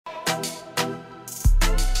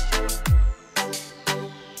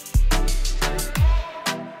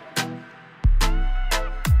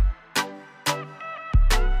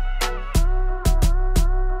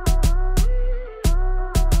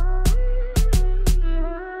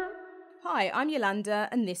Hi, I'm Yolanda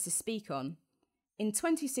and this is Speak On. In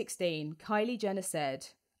 2016, Kylie Jenner said,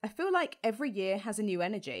 I feel like every year has a new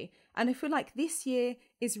energy, and I feel like this year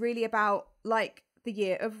is really about, like, the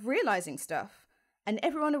year of realising stuff. And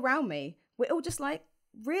everyone around me, we're all just, like,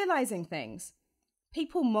 realising things.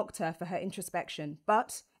 People mocked her for her introspection,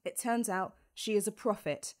 but it turns out she is a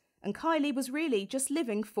prophet. And Kylie was really just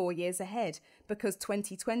living 4 years ahead, because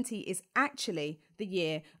 2020 is actually the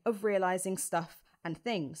year of realising stuff and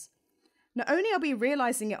things. Not only are we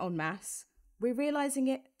realising it en masse, we're realising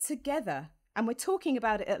it together, and we're talking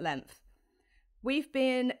about it at length. We've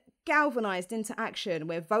been galvanised into action.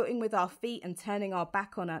 We're voting with our feet and turning our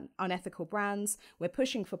back on unethical brands. We're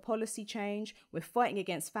pushing for policy change. We're fighting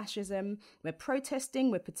against fascism. We're protesting.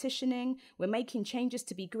 We're petitioning. We're making changes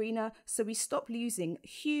to be greener so we stop losing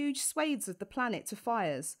huge swathes of the planet to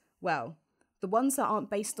fires. Well, the ones that aren't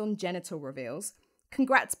based on genital reveals.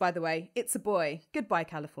 Congrats, by the way. It's a boy. Goodbye,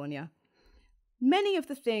 California. Many of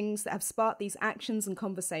the things that have sparked these actions and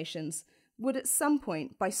conversations would at some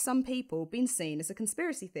point, by some people, been seen as a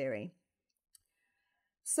conspiracy theory.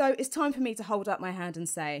 So it's time for me to hold up my hand and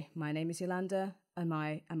say, my name is Yolanda, and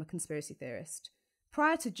I am a conspiracy theorist.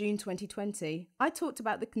 Prior to June 2020, I talked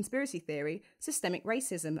about the conspiracy theory, systemic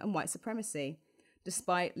racism and white supremacy.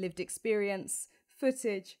 Despite lived experience,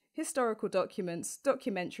 footage, historical documents,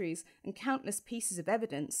 documentaries, and countless pieces of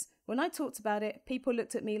evidence, when I talked about it, people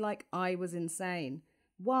looked at me like I was insane.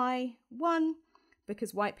 Why? One,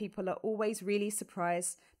 because white people are always really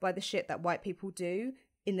surprised by the shit that white people do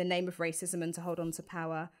in the name of racism and to hold on to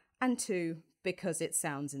power. And two, because it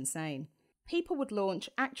sounds insane. People would launch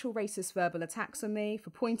actual racist verbal attacks on me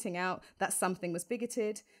for pointing out that something was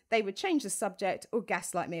bigoted. They would change the subject or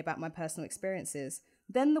gaslight me about my personal experiences.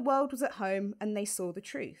 Then the world was at home and they saw the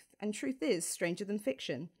truth. And truth is stranger than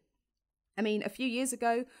fiction. I mean, a few years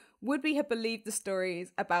ago, would we have believed the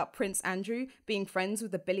stories about Prince Andrew being friends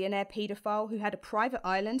with a billionaire paedophile who had a private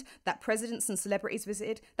island that presidents and celebrities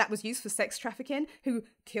visited that was used for sex trafficking, who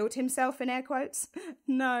killed himself in air quotes?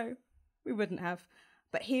 No, we wouldn't have.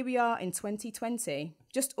 But here we are in 2020,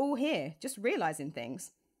 just all here, just realising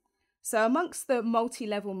things. So amongst the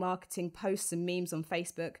multi-level marketing posts and memes on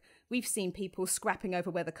Facebook, we've seen people scrapping over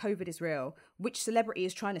whether COVID is real, which celebrity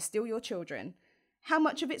is trying to steal your children. How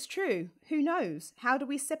much of it's true? Who knows? How do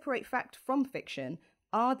we separate fact from fiction?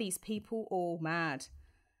 Are these people all mad?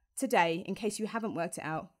 Today, in case you haven't worked it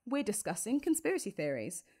out, we're discussing conspiracy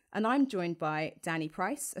theories. And I'm joined by Danny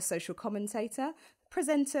Price, a social commentator,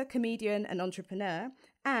 presenter, comedian and entrepreneur,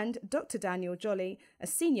 and Dr. Daniel Jolley, a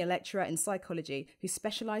senior lecturer in psychology who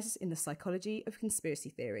specialises in the psychology of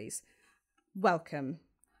conspiracy theories. Welcome.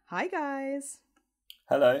 Hi, guys.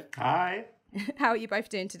 Hello. Hi. How are you both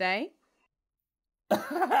doing today?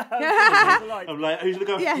 I'm like, who's gonna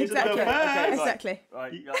go? Yeah, who's exactly. Gonna go first? Okay, exactly.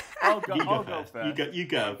 Right. I'll go first. You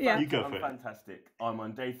go. Yeah. You go I'm first. fantastic. I'm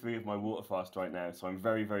on day 3 of my water fast right now, so I'm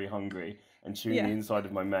very, very hungry and chewing the inside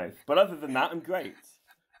of my mouth. But other than that, I'm great.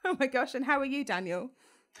 Oh my gosh, and how are you, Daniel?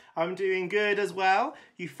 I'm doing good as well.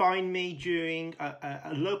 You find me during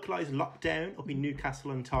a localised lockdown up in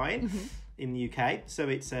Newcastle on Tyne in the UK, so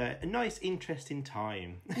it's a nice, interesting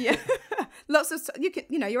time. Yeah, lots of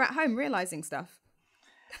you're at home realising stuff.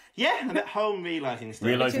 Yeah, I'm at home realising stuff.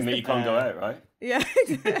 Realising that you can't go out, right? Yeah.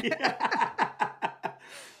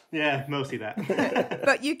 Yeah, mostly that.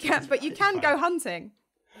 But you can go hunting.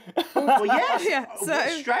 Well, yes. Yeah, so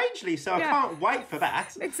strangely, so I can't wait for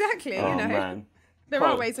that. Exactly. Oh, man. There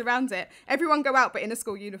are ways around it. Everyone go out, but in a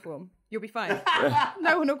school uniform. You'll be fine.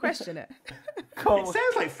 No one will question it. Cool. It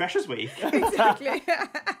sounds like Freshers Week. Exactly.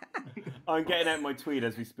 I'm getting out my tweed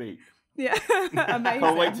as we speak. Yeah. Amazing.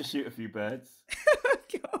 Can't wait to shoot a few birds. Oh,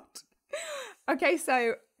 God. Okay,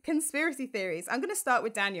 so conspiracy theories. I'm going to start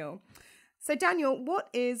with Daniel. So, Daniel, what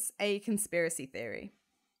is a conspiracy theory?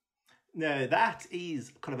 No, that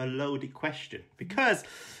is kind of a loaded question because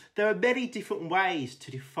there are many different ways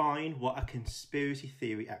to define what a conspiracy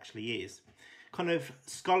theory actually is. Kind of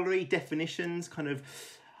scholarly definitions kind of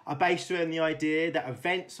are based around the idea that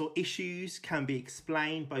events or issues can be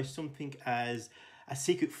explained by something as a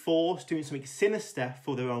secret force doing something sinister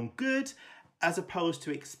for their own good, as opposed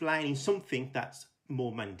to explaining something that's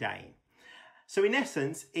more mundane. So in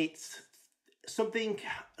essence, it's something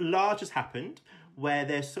large has happened where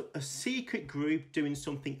there's a secret group doing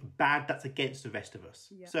something bad that's against the rest of us.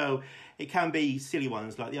 Yeah. So it can be silly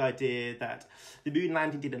ones like the idea that the moon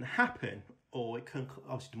landing didn't happen, or it can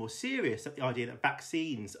obviously be more serious, that the idea that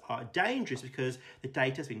vaccines are dangerous because the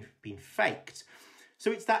data has been faked.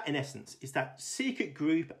 So it's that, in essence, it's that secret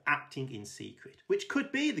group acting in secret, which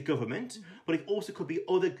could be the government, but it also could be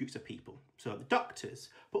other groups of people, so like the doctors,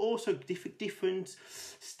 but also different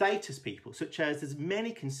status people, such as there's many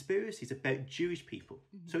conspiracies about Jewish people.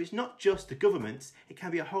 So it's not just the governments, it can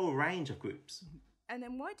be a whole range of groups. And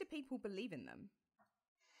then why do people believe in them?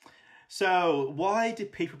 So why do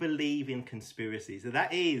people believe in conspiracies? So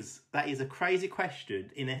that is a crazy question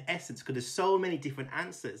in essence, because there's so many different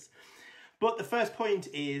answers. But the first point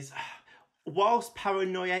is, whilst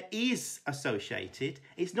paranoia is associated,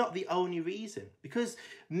 it's not the only reason, because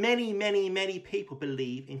many people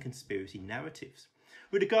believe in conspiracy narratives.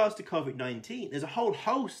 With regards to COVID-19, there's a whole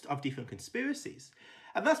host of different conspiracies.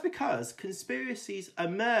 And that's because conspiracies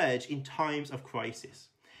emerge in times of crisis.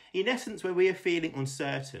 In essence, when we are feeling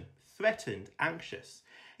uncertain, threatened, anxious,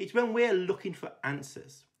 it's when we're looking for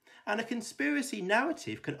answers. And a conspiracy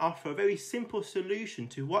narrative can offer a very simple solution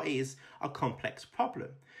to what is a complex problem.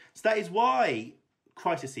 So that is why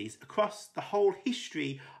crises across the whole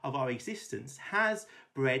history of our existence has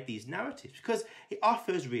bred these narratives, because it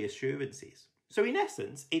offers reassurances. So in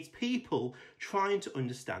essence, it's people trying to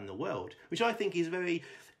understand the world, which I think is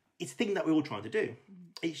it's a thing that we're all trying to do.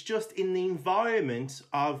 It's just in the environment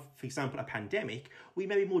of, for example, a pandemic, we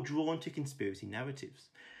may be more drawn to conspiracy narratives.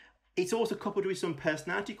 It's also coupled with some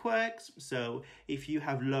personality quirks. So if you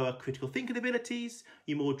have lower critical thinking abilities,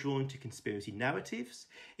 you're more drawn to conspiracy narratives.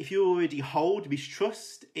 If you already hold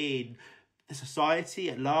mistrust in the society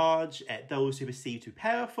at large, at those who are perceived to be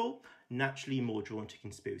powerful, naturally more drawn to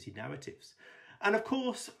conspiracy narratives. And of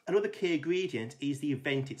course, another key ingredient is the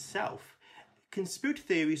event itself. Conspiracy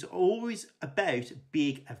theories are always about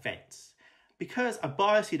big events, because a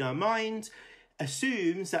bias in our mind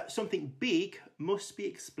assumes that something big must be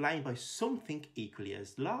explained by something equally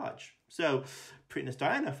as large. So, Princess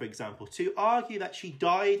Diana, for example, to argue that she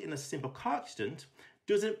died in a simple car accident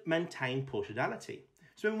doesn't maintain proportionality.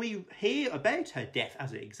 So when we hear about her death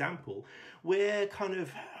as an example, we have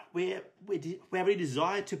a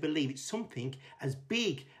desire to believe it's something as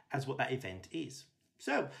big as what that event is.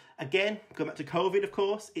 So again, going back to COVID, of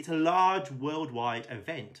course, it's a large worldwide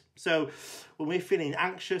event. So when we're feeling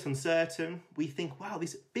anxious, uncertain, we think, wow,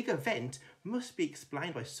 this big event must be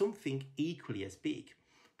explained by something equally as big,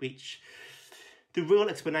 which the real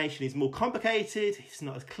explanation is more complicated. It's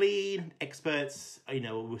not as clean. Experts,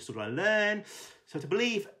 we're still trying to learn. So to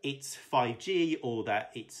believe it's 5G or that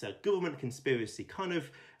it's a government conspiracy kind of,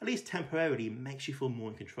 at least temporarily, makes you feel more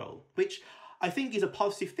in control, which I think is a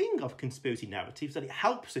positive thing of conspiracy narratives, that it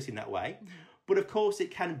helps us in that way. But of course,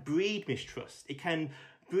 it can breed mistrust. It can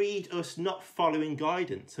breed us not following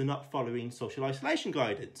guidance or not following social isolation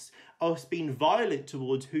guidance, us being violent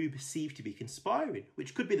towards who we perceive to be conspiring,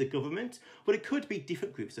 which could be the government, but it could be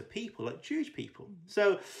different groups of people, like Jewish people.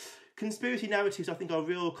 So conspiracy narratives, I think, are a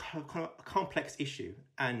real complex issue.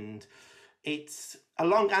 And it's a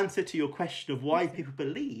long answer to your question of why people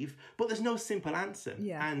believe, but there's no simple answer.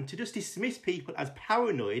 Yeah. And to just dismiss people as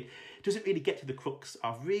paranoid doesn't really get to the crux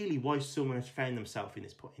of really why someone has found themselves in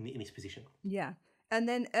this position. Yeah. And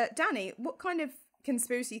then, Danny, what kind of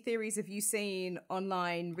conspiracy theories have you seen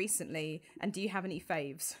online recently? And do you have any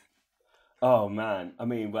faves? Oh, man. I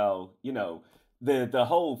mean, well, the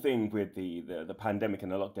whole thing with the pandemic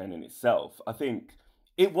and the lockdown in itself, I think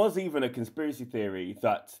it was even a conspiracy theory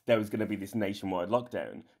that there was going to be this nationwide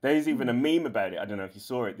lockdown. There's even a meme about it. I don't know if you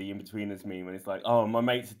saw it, the In-Betweeners meme, and it's like, oh, my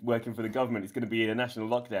mate's working for the government. It's going to be a national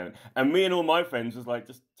lockdown. And me and all my friends was like,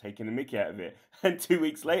 just taking the mickey out of it. And 2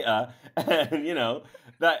 weeks later,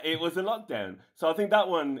 that it was a lockdown. So I think that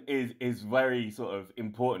one is very sort of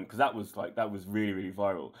important, because that was really, really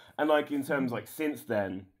viral. And like in terms like since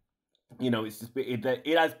then, it's just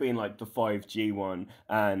it has been like the 5G one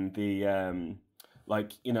and the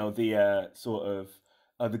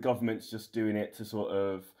the government's just doing it to sort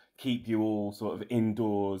of keep you all sort of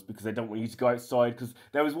indoors because they don't want you to go outside. Because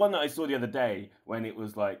there was one that I saw the other day when it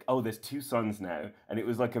was like, oh, there's two suns now, and it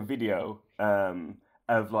was like a video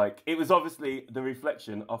of like, it was obviously the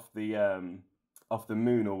reflection of the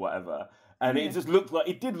moon or whatever, and it just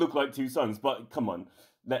did look like two suns, but come on.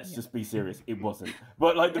 Let's just be serious. It wasn't.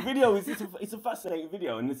 But like the video it's a fascinating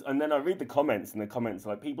video, and then I read the comments, and the comments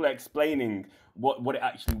like people are explaining what it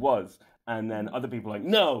actually was, and then other people are like,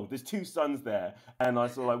 no, there's two suns there. And I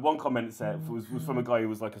saw like one comment said was from a guy who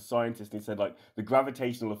was like a scientist, and he said like the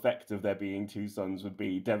gravitational effect of there being two suns would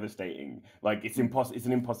be devastating. Like it's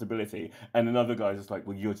an impossibility. And another guy's just like,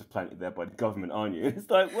 well, you're just planted there by the government, aren't you?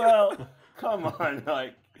 It's like, well, come on,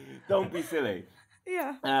 like don't be silly.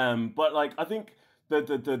 Yeah. But like I think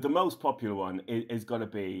the most popular one is got to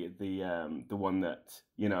be the one that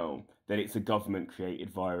that it's a government created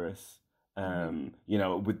virus, you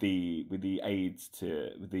know, with the aids to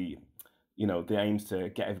with the you know, the aims to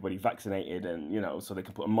get everybody vaccinated and, you know, so they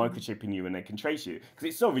can put a microchip in you and they can trace you. Because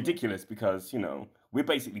it's so ridiculous because, you know, we're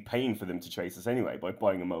basically paying for them to trace us anyway by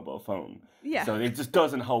buying a mobile phone. Yeah. So it just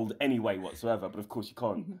doesn't hold any weight whatsoever. But of course, you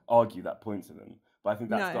can't argue that point to them. But I think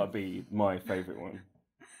that's got to be my favourite one.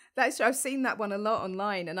 That's true. I've seen that one a lot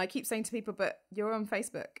online, and I keep saying to people, but you're on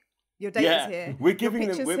Facebook. Your data's here. We're giving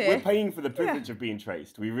them, we're paying for the privilege of being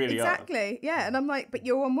traced. We really are. Exactly. Yeah. And I'm like, but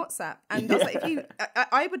you're on WhatsApp. And I was like, if you,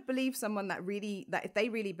 I would believe someone that if they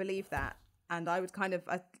really believe that, and I would kind of,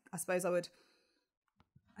 I suppose I would,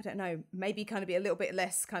 I don't know, maybe kind of be a little bit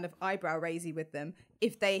less kind of eyebrow raisy with them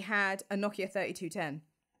if they had a Nokia 3210.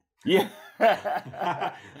 Yeah.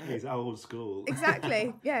 He's old school.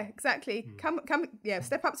 Exactly. Yeah, exactly. Come,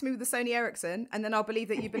 step up to me with the Sony Ericsson, and then I'll believe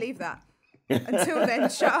that you believe that. Until then,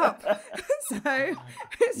 shut up. So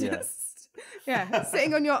it's just,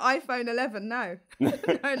 sitting on your iPhone 11, no.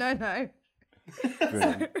 No.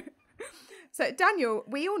 So Daniel,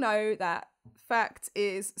 we all know that fact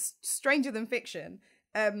is stranger than fiction.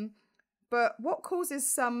 But what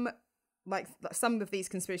causes some of these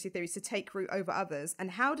conspiracy theories to take root over others,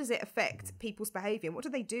 and how does it affect people's behaviour? What do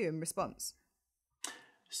they do in response?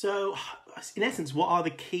 So, in essence, what are the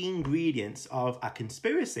key ingredients of a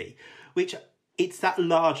conspiracy? Which, it's that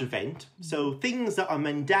large event. So things that are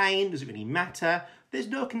mundane, doesn't really matter. There's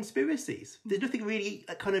no conspiracies. There's nothing really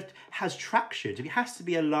that kind of has traction. It has to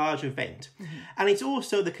be a large event. And it's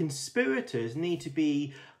also the conspirators need to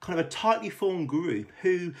be kind of a tightly formed group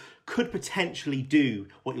who could potentially do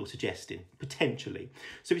what you're suggesting, potentially.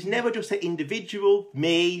 So it's never just an individual,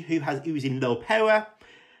 me, who's in low power.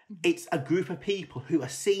 It's a group of people who are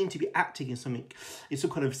seen to be acting in some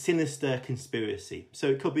kind of sinister conspiracy. So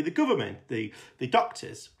it could be the government, the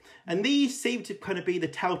doctors. And these seem to kind of be the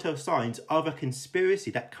telltale signs of a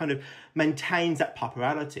conspiracy that kind of maintains that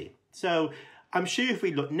popularity. So I'm sure if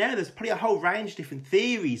we look now, there's probably a whole range of different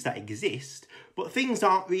theories that exist, but things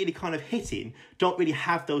aren't really kind of don't really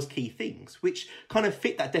have those key things, which kind of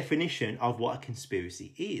fit that definition of what a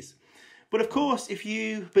conspiracy is. But of course, if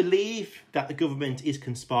you believe that the government is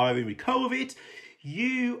conspiring with COVID,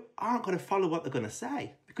 you aren't going to follow what they're going to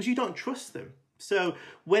say because you don't trust them. So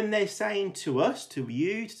when they're saying to us, to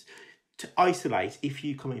you, to isolate if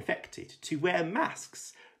you become infected, to wear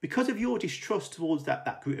masks, because of your distrust towards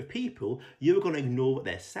that group of people, you're going to ignore what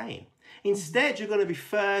they're saying. Instead, you're going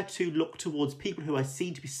to look towards people who are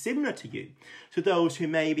seen to be similar to you, to those who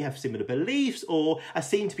maybe have similar beliefs or are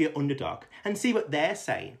seen to be an underdog, and see what they're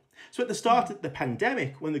saying. So at the start of the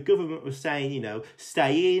pandemic, when the government was saying, you know,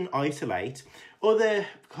 stay in, isolate, other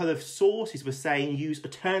kind of sources were saying use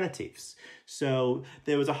alternatives. So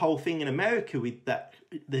there was a whole thing in America with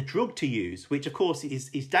the drug to use, which of course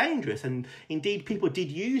is dangerous. And indeed, people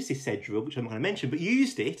did use this said drug, which I'm not going to mention, but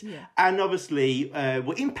used it and obviously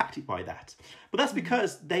were impacted by that. But that's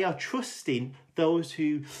because they are trusting those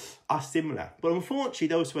who are similar. But unfortunately,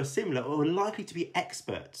 those who are similar are likely to be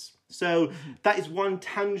experts. So that is one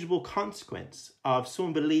tangible consequence of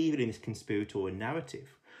someone believing in this conspiratorial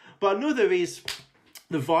narrative. But another is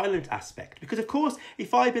the violent aspect. Because, of course,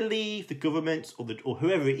 if I believe the government or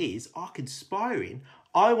whoever it is are conspiring,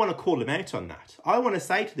 I want to call them out on that. I want to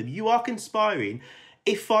say to them, you are conspiring.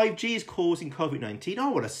 If 5G is causing COVID-19, I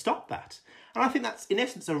want to stop that. And I think that's, in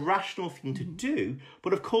essence, a rational thing to do.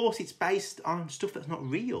 But, of course, it's based on stuff that's not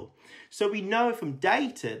real. So we know from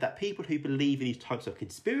data that people who believe in these types of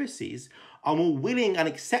conspiracies are more willing and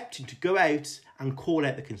accepting to go out and call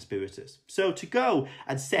out the conspirators. So to go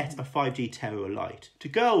and set a 5G terror alight, to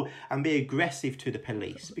go and be aggressive to the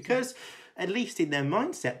police, because at least in their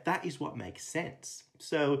mindset, that is what makes sense.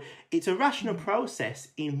 So it's a rational process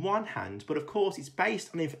in one hand, but of course it's based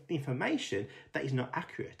on information that is not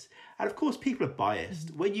accurate. And of course people are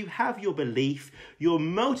biased. When you have your belief, you're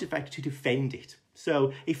motivated to defend it.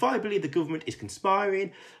 So if I believe the government is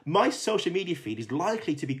conspiring, my social media feed is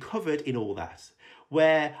likely to be covered in all that,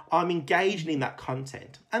 where I'm engaging in that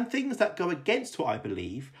content. And things that go against what I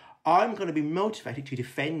believe, I'm going to be motivated to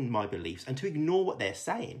defend my beliefs and to ignore what they're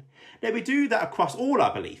saying. Now, we do that across all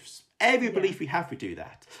our beliefs. Every belief we have, we do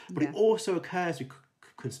that. But it also occurs with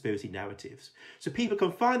conspiracy narratives. So people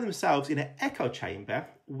can find themselves in an echo chamber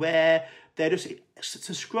where they're just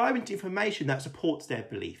subscribing to information that supports their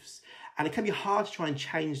beliefs. And it can be hard to try and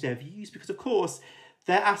change their views because, of course,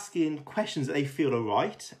 they're asking questions that they feel are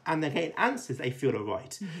right and they're getting answers they feel are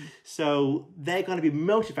right. So they're going to be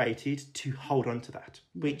motivated to hold on to that,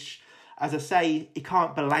 which, as I say, you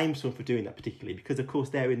can't blame someone for doing that particularly because, of course,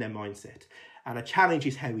 they're in their mindset. And a challenge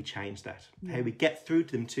is how we change that, how we get through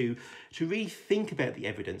to them to really think about the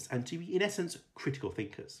evidence and to be, in essence, critical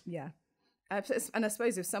thinkers. Yeah. And I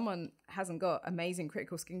suppose if someone hasn't got amazing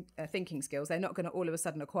critical thinking skills, they're not going to all of a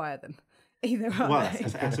sudden acquire them either, are they?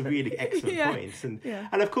 That's a really excellent point.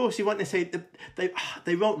 And of course, you want to say that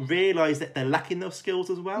they won't realise that they're lacking those skills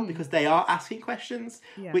as well, because they are asking questions,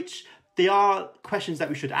 which they are questions that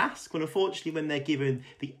we should ask. But unfortunately, when they're given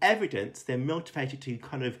the evidence, they're motivated to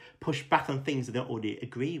kind of push back on things that they don't already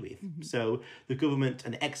agree with. So the government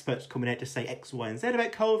and experts coming out to say X, Y, and Z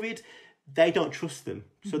about COVID, they don't trust them,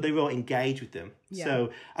 so they won't engage with them.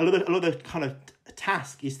 So another kind of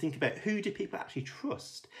task is think about, who do people actually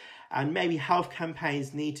trust, and maybe health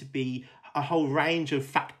campaigns need to be a whole range of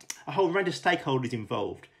stakeholders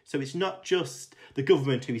involved. So it's not just the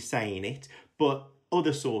government who is saying it, but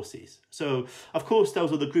other sources. So of course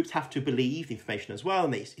those other groups have to believe the information as well,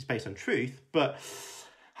 and it's based on truth. But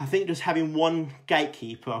I think just having one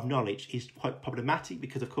gatekeeper of knowledge is quite problematic,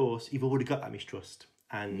 because of course you've already got that mistrust.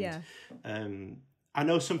 And I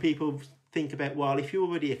know some people think about, well, if you're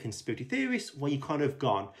already a conspiracy theorist, well, you're kind of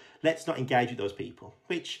gone. Let's not engage with those people,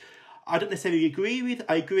 which I don't necessarily agree with.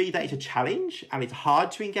 I agree that it's a challenge and it's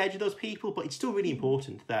hard to engage with those people, but it's still really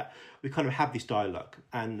important that we kind of have this dialogue,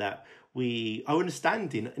 and that we are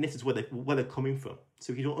understanding, and this is where they're coming from.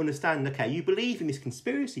 So if you don't understand, okay, you believe in this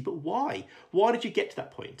conspiracy, but why? Why did you get to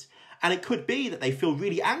that point? And it could be that they feel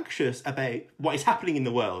really anxious about what is happening in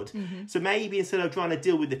the world. So maybe instead of trying to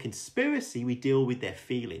deal with the conspiracy, we deal with their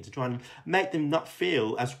feelings, try and make them not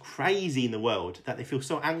feel as crazy in the world, that they feel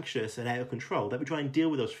so anxious and out of control, that we try and deal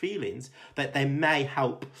with those feelings, that they may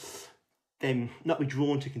help them not be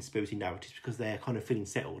drawn to conspiracy narratives because they're kind of feeling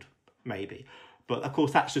settled, maybe. But of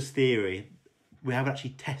course, that's just theory. We haven't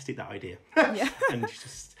actually tested that idea. And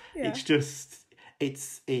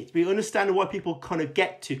we understand why people kind of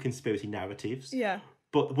get to conspiracy narratives.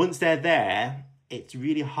 But once they're there, it's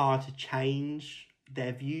really hard to change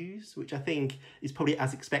their views, which I think is probably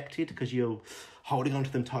as expected, because you're holding on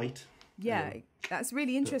to them tight. That's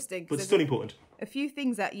really interesting. But it's still important. A few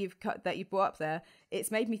things that you've brought up there,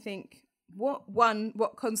 it's made me think, what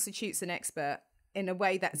constitutes an expert in a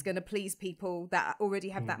way that's going to please people that already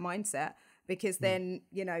have that mindset? Because then,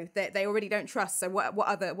 you know, they already don't trust. So what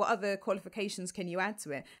other qualifications can you add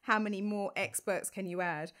to it? How many more experts can you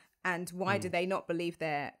add? And why do they not believe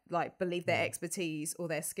their expertise or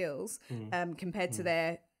their skills compared to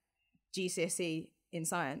their GCSE in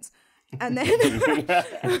science? And then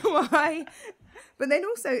why? But then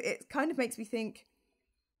also it kind of makes me think,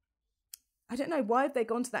 I don't know, why have they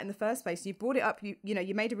gone to that in the first place? You brought it up,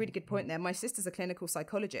 you made a really good point there. My sister's a clinical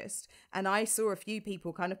psychologist, and I saw a few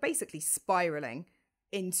people kind of basically spiraling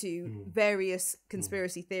into various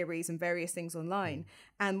conspiracy theories and various things online.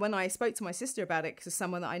 And when I spoke to my sister about it, because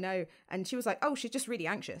someone that I know, and she was like, oh, she's just really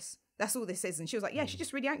anxious. That's all this is. And she was like, yeah, she's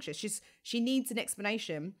just really anxious. She needs an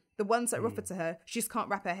explanation. The ones that are offered to her, she just can't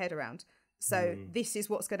wrap her head around. So this is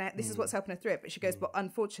what's helping her through it. But she goes, but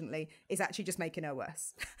unfortunately, it's actually just making her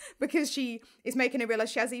worse because she is making her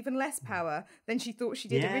realize she has even less power than she thought she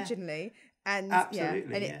did originally. And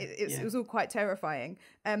it was all quite terrifying.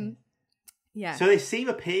 So they seem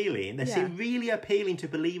appealing. They seem really appealing to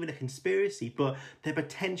believe in a conspiracy, but they're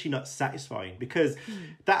potentially not satisfying, because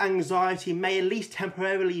that anxiety may at least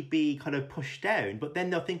temporarily be kind of pushed down, but then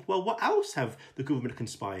they'll think, well, what else have the government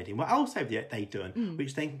conspired in? What else have they done?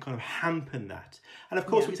 Which then can kind of hamper that. And of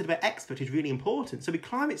course, what you said about experts is really important. So with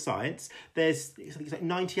climate science, it's like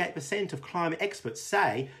 98% of climate experts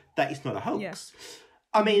say that it's not a hoax.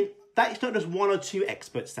 Yeah. I mean, that is not just one or two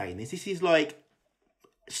experts saying this. This is like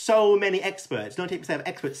so many experts, 98% of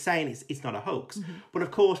experts saying it's not a hoax. But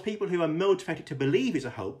of course, people who are motivated to believe it's a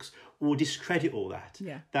hoax will discredit all that.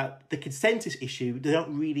 That the consensus issue, they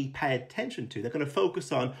don't really pay attention to. They're going to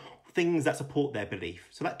focus on things that support their belief.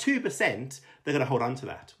 So that 2%, they're going to hold on to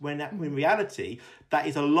that. When in reality, that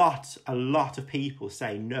is a lot of people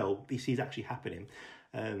saying, no, this is actually happening.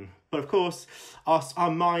 But of course,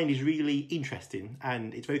 our mind is really interesting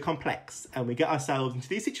and it's very complex, and we get ourselves into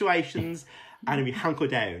these situations and we hunker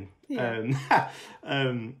down. And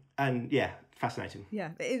fascinating.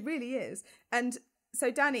 Yeah, it really is. And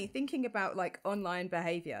so, Danny, thinking about like online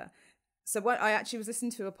behavior. So I actually was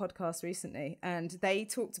listening to a podcast recently, and they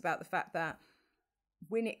talked about the fact that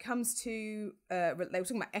when it comes to, they were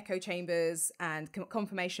talking about echo chambers and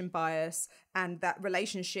confirmation bias and that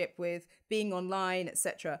relationship with being online,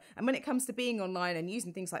 etc. And when it comes to being online and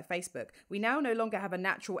using things like Facebook, we now no longer have a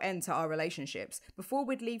natural end to our relationships. Before,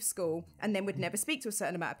 we'd leave school and then we'd never speak to a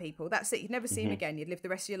certain amount of people. That's it. You'd never see them again. You'd live the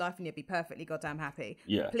rest of your life and you'd be perfectly goddamn happy.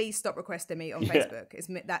 Please stop requesting me on Facebook.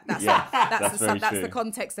 That's the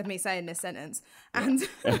context of me saying this sentence. And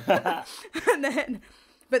and then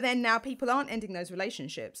But then now people aren't ending those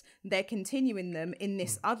relationships. They're continuing them in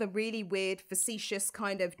this other really weird, facetious,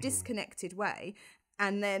 kind of disconnected way.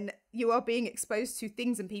 And then you are being exposed to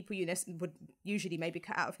things and people you would usually maybe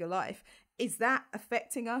cut out of your life. Is that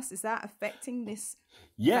affecting us? Is that affecting this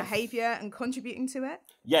behaviour and contributing to it?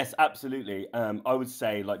 Yes, absolutely. I would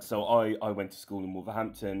say, like, so I went to school in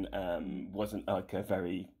Wolverhampton. Wasn't like a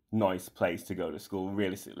very nice place to go to school,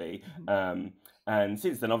 realistically. And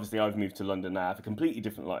since then, obviously, I've moved to London now. I have a completely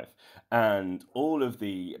different life. And all of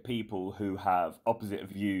the people who have opposite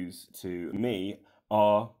views to me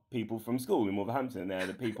are people from school in Wolverhampton. They're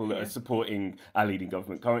the people that are supporting our leading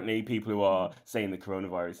government currently, people who are saying the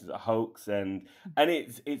coronavirus is a hoax. And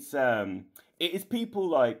it is people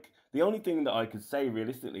like, the only thing that I could say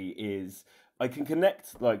realistically is I can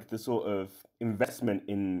connect like the sort of investment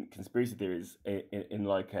in conspiracy theories in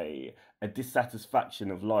like a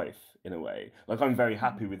dissatisfaction of life in a way. Like, I'm very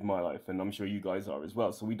happy with my life, and I'm sure you guys are as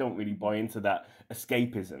well. So we don't really buy into that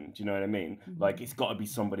escapism. Do you know what I mean? Like, it's got to be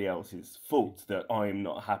somebody else's fault that I'm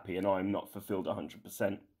not happy and I'm not fulfilled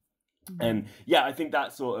 100%. And yeah, I think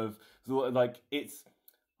that sort of like, it's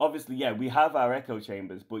obviously, yeah, we have our echo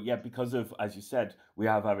chambers, but yeah, because of, as you said, we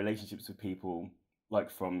have our relationships with people like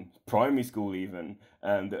from primary school even,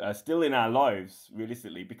 that are still in our lives,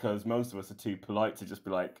 realistically, because most of us are too polite to just be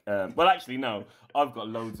like, well, actually, no, I've got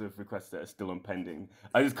loads of requests that are still on pending.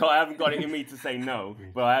 I haven't got it in me to say no,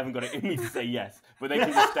 but I haven't got it in me to say yes, but they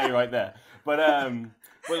can just stay right there. But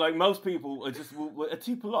like, most people are just are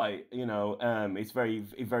too polite, you know. It's very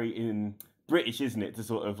British, isn't it, to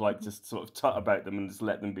sort of like just sort of tut about them and just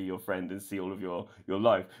let them be your friend and see all of your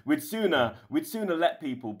life. We'd sooner let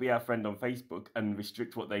people be our friend on Facebook and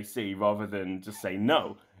restrict what they see rather than just say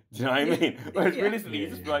no. Do you know what I mean? Whereas realistically,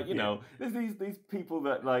 it's just like, you know, there's these people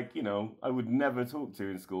that, like, you know, I would never talk to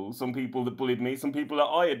in school. Some people that bullied me, some people that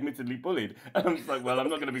I admittedly bullied. And I'm just like, well, I'm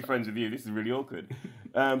not going to be friends with you. This is really awkward.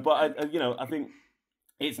 But I think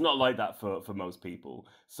it's not like that for most people.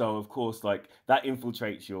 So of course, like, that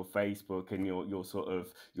infiltrates your Facebook and your sort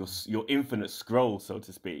of your infinite scroll, so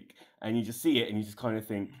to speak, and you just see it and you just kind of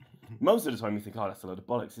think, most of the time you think, oh, that's a load of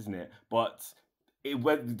bollocks, isn't it? But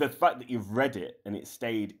the fact that you've read it and it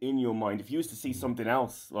stayed in your mind, if you used to see something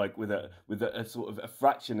else, like with a sort of a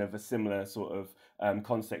fraction of a similar sort of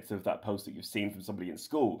context of that post that you've seen from somebody in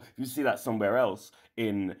school, if you see that somewhere else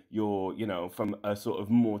in your, you know, from a sort of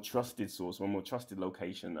more trusted source or more trusted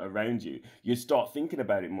location around you, you start thinking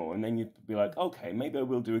about it more, and then you'd be like, okay, maybe I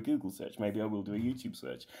will do a Google search, maybe I will do a YouTube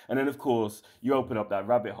search, and then of course you open up that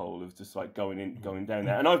rabbit hole of just like going down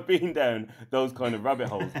there, and I've been down those kind of rabbit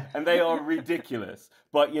holes, and they are ridiculous,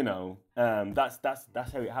 but you know, that's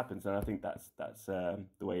how it happens, and I think that's the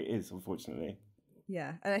way it is, unfortunately.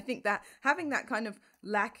 Yeah, and I think that having that kind of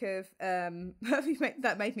lack of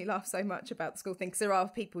that made me laugh so much about the school thing, because there are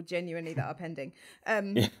people genuinely that are pending,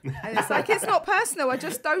 and it's like, it's not personal, I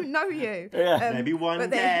just don't know you. Maybe one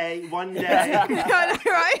day. I know,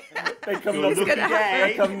 right? They come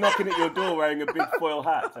knocking at your door wearing a big foil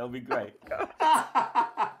hat. That'll be great.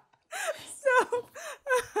 So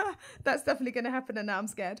that's definitely going to happen, and now I'm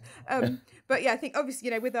scared. But yeah, I think obviously,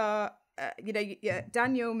 you know, with our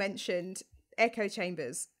Daniel mentioned echo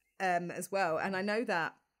chambers as well, and I know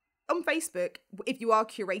that on Facebook, if you are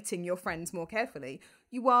curating your friends more carefully,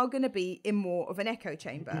 you are going to be in more of an echo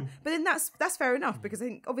chamber. But then that's fair enough, because I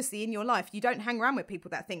think obviously in your life you don't hang around with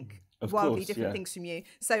people that think wildly different things from you.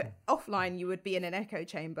 So offline you would be in an echo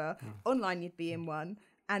chamber, online you'd be in one.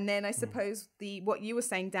 And then I suppose what you were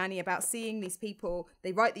saying, Danny, about seeing these people,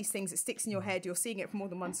 they write these things, it sticks in your head, you're seeing it from more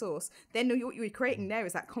than one source. Then what you're creating there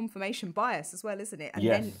is that confirmation bias as well, isn't it? And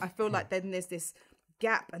then I feel like then there's this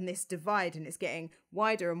gap and this divide, and it's getting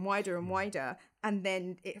wider and wider and wider. And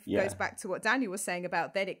then it goes back to what Daniel was saying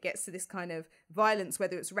about, then it gets to this kind of violence,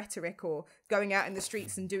 whether it's rhetoric or going out in the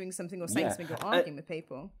streets and doing something or saying something or arguing with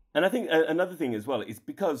people. And I think another thing as well is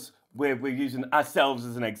because we're using ourselves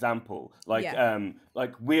as an example. Like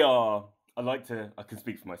we are. I can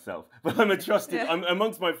speak for myself, but I'm a trusted. I'm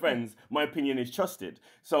amongst my friends. My opinion is trusted.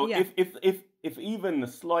 So if even the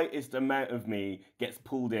slightest amount of me gets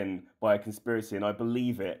pulled in by a conspiracy and I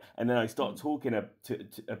believe it, and then I start talking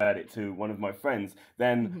about it to one of my friends,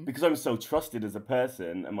 then because I'm so trusted as a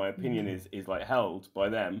person and my opinion is like held by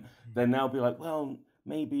them, then they'll be like, well,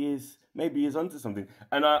 maybe he's onto something.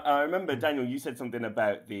 And I remember, Daniel, you said something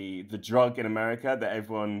about the drug in America that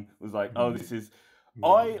everyone was like, oh, this is.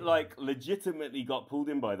 I like legitimately got pulled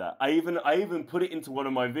in by that. I even put it into one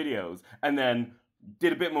of my videos and then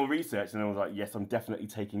did a bit more research, and I was like, yes, I'm definitely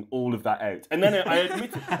taking all of that out. And then I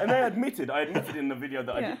admitted in the video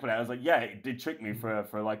that I did put out, I was like, yeah, it did trick me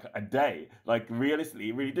for like a day. Like, realistically,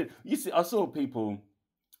 it really did. You see, I saw people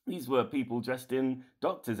these were people dressed in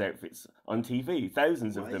doctors' outfits on TV,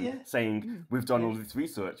 thousands of them, saying, we've done all this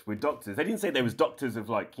research, we're doctors. They didn't say they was doctors of,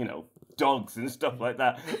 like, you know, dogs and stuff like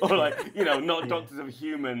that, or, like, you know, not doctors of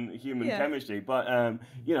human chemistry. But,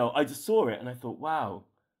 you know, I just saw it and I thought, wow,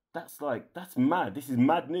 that's mad. This is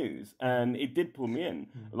mad news. And it did pull me in.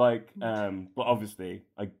 Like, but obviously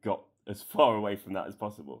I got as far away from that as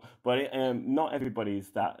possible, but not everybody's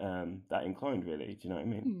that inclined, really. Do you know what I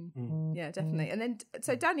mean? Yeah, definitely. And then,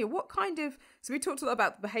 so Daniel, so we talked a lot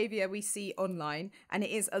about the behavior we see online, and it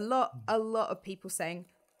is a lot of people saying,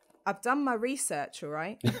 I've done my research, all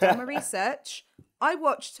right? I've done my research. I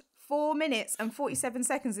watched 4 minutes and 47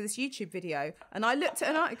 seconds of this YouTube video, and I looked at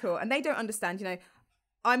an article, and they don't understand, you know,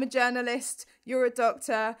 I'm a journalist, you're a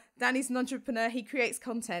doctor, Danny's an entrepreneur, he creates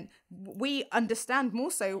content. We understand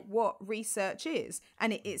more so what research is.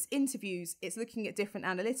 And it's interviews, it's looking at different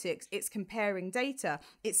analytics, it's comparing data,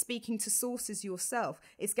 it's speaking to sources yourself,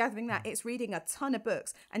 it's gathering that, it's reading a ton of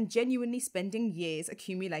books and genuinely spending years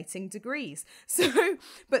accumulating degrees. So,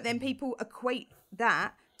 but then people equate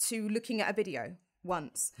that to looking at a video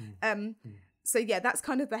once. So yeah, that's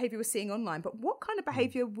kind of behavior we're seeing online. But what kind of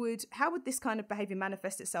behavior how would this kind of behavior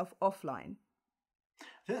manifest itself offline? I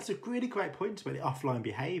think that's a really great point about the offline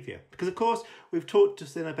behaviour. Because of course, we've talked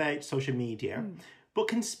just then about social media, but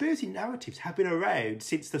conspiracy narratives have been around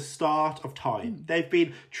since the start of time. They've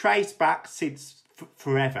been traced back since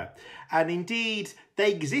forever. And indeed,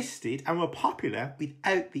 they existed and were popular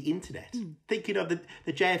without the internet. Thinking of the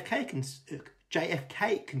JFK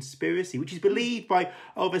conspiracy, which is believed by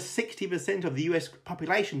over 60% of the US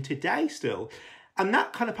population today still. And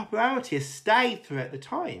that kind of popularity has stayed throughout the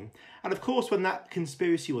time. And of course, when that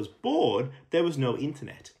conspiracy was born, there was no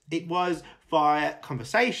internet. It was via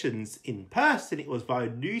conversations in person, it was via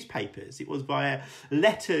newspapers, it was via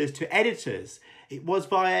letters to editors, it was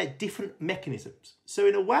via different mechanisms. So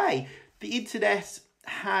in a way, the internet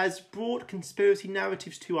has brought conspiracy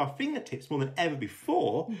narratives to our fingertips more than ever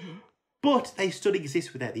before, but they still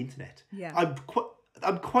exist without the internet. Yeah.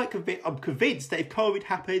 I'm convinced that if COVID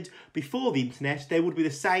happened before the internet, there would be the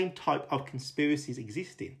same type of conspiracies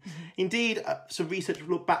existing. Indeed, some research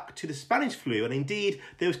looked back to the Spanish flu, and indeed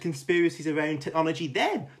there was conspiracies around technology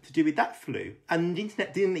then to do with that flu, and the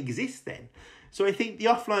internet didn't exist then. So I think the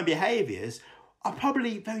offline behaviours are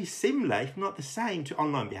probably very similar, if not the same, to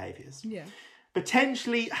online behaviours. Yeah.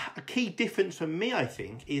 Potentially, a key difference for me, I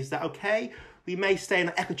think, is that, okay, we may stay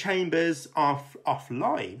in echo chambers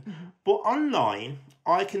offline, but online,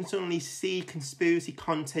 I can suddenly see conspiracy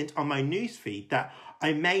content on my newsfeed that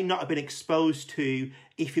I may not have been exposed to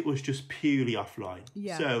if it was just purely offline.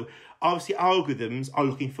 Yeah. So obviously algorithms are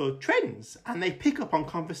looking for trends and they pick up on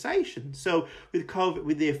conversations. So with COVID,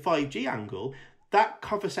 with the 5G angle, that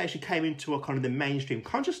conversation came into a kind of the mainstream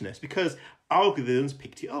consciousness because algorithms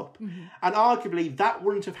picked it up. And arguably that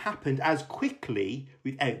wouldn't have happened as quickly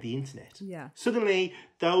without the internet. Yeah. Suddenly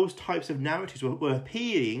those types of narratives were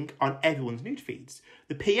appearing on everyone's news feeds.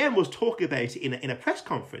 The PM was talking about it in a press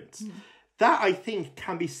conference. That, I think,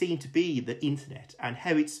 can be seen to be the internet and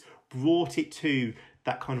how it's brought it to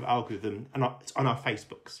that kind of algorithm on our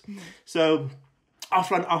Facebooks. So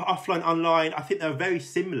offline, online, I think they're very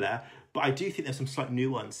similar. But I do think there's some slight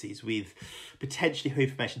nuances with potentially how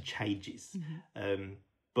information changes.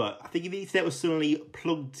 But I think if the internet was suddenly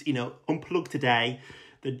unplugged today,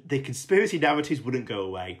 the conspiracy narratives wouldn't go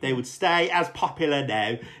away. They would stay as popular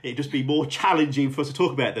now. It'd just be more challenging for us to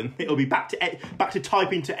talk about them. It'll be back to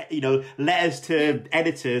typing to letters to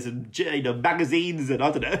editors and magazines and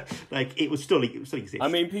I don't know. Like it would still exist. I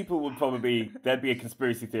mean, people would there'd be a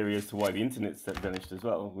conspiracy theory as to why the internet's vanished as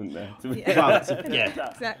well, wouldn't there?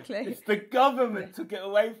 Yeah. Exactly. It's the government took it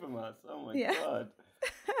away from us. Oh my God.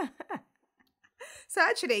 So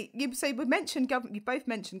actually, you mentioned government. You both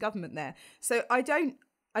mentioned government there. So I don't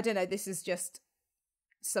know. This is just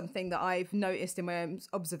something that I've noticed in my own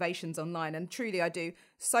observations online, and truly, I do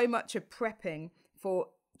so much of prepping for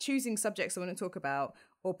choosing subjects I want to talk about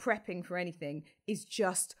or prepping for anything is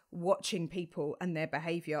just watching people and their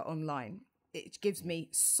behaviour online. It gives me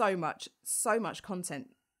so much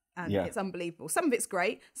content. And it's unbelievable. Some of it's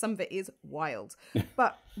great. Some of it is wild.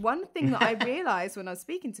 But one thing that I realised when I was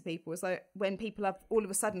speaking to people is like when people have all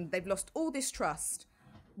of a sudden they've lost all this trust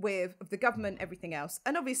with the government, everything else.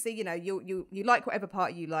 And obviously, you like whatever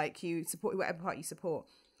party you like, you support whatever party you support.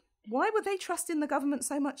 Why would they trust in the government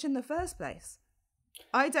so much in the first place?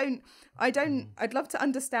 I'd love to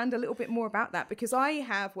understand a little bit more about that because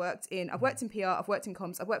I've worked in PR, I've worked in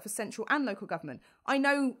comms, I've worked for central and local government. I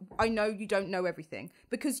know you don't know everything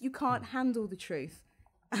because you can't handle the truth.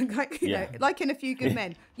 Like, you know, like in A Few Good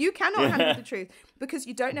Men, you cannot handle the truth because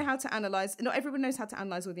you don't know how to analyze. Not everyone knows how to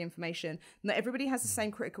analyze all the information. Not everybody has the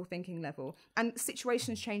same critical thinking level, and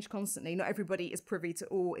situations change constantly. Not everybody is privy to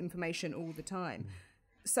all information all the time.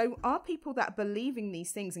 So are people that are believing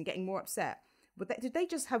these things and getting more upset, did they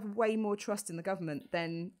just have way more trust in the government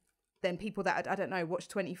than people that, I don't know, watch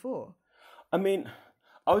 24? I mean,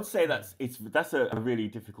 I would say that's a really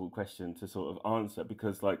difficult question to sort of answer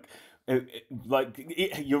because,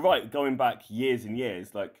 you're right. Going back years and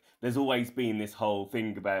years, like there's always been this whole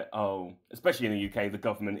thing about, especially in the UK, the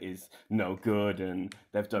government is no good and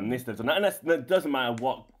they've done this, they've done that, and that doesn't matter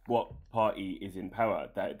what party is in power.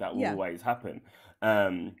 That will always happen.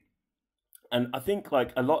 And I think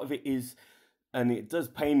like a lot of it is. And it does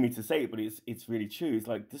pain me to say it, but it's really true. It's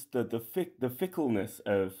like just the fickleness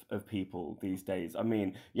of people these days. I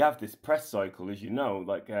mean, you have this press cycle, as you know,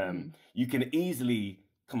 like you can easily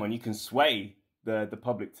you can sway the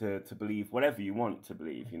public to believe whatever you want to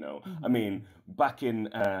believe, you know. I mean, back in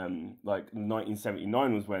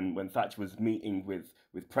 1979 was when Thatcher was meeting with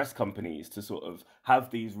press companies to sort of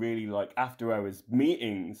have these really like after hours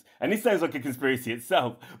meetings, and this sounds like a conspiracy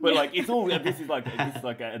itself, but like this is like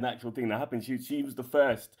an actual thing that happened. She was the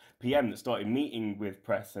first PM that started meeting with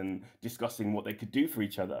press and discussing what they could do for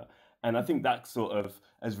each other. And I think that sort of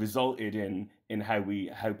has resulted in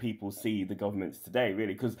how people see the governments today,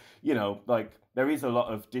 really, because, you know, like there is a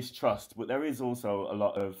lot of distrust, but there is also a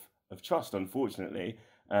lot of trust, unfortunately,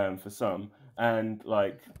 for some. And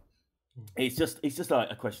like, it's just like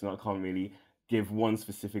a question that I can't really give one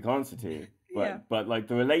specific answer to. But like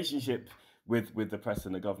the relationship with the press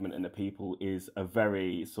and the government and the people is a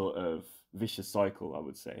very sort of vicious cycle, I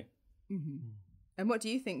would say. Mm-hmm. And what do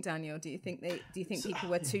you think, Daniel? Do you think people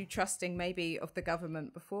were too trusting maybe of the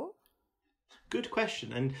government before? Good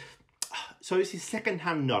question. And so this is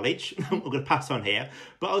second-hand knowledge I'm going to pass on here.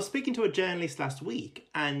 But I was speaking to a journalist last week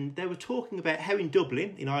and they were talking about how in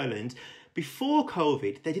Dublin, in Ireland, before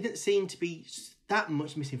COVID, there didn't seem to be that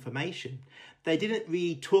much misinformation. They didn't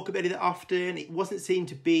really talk about it that often. It wasn't seen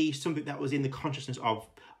to be something that was in the consciousness of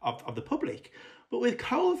the public. But with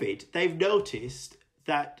COVID, they've noticed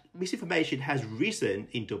that misinformation has risen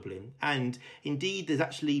in Dublin, and indeed there's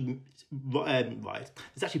actually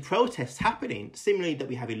protests happening similarly that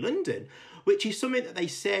we have in London, which is something that they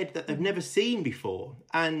said that they've never seen before,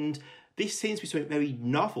 and this seems to be something very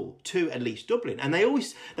novel to at least Dublin. And they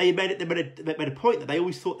made a point that they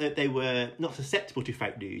always thought that they were not susceptible to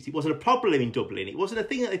fake news. It wasn't a problem in Dublin. It wasn't a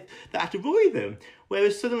thing that had to worry them.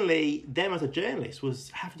 Whereas suddenly them as a journalist was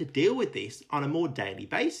having to deal with this on a more daily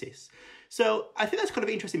basis. So I think that's kind of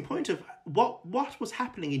an interesting point of what was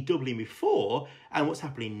happening in Dublin before and what's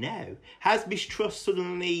happening now. Has mistrust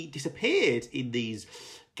suddenly disappeared in these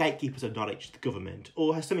gatekeepers of knowledge, the government,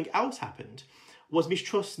 or has something else happened? Was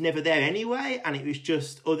mistrust never there anyway, and it was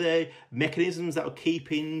just other mechanisms that were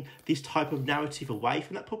keeping this type of narrative away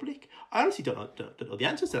from that public? I honestly don't know the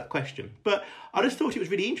answers to that question, but I just thought it was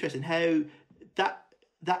really interesting how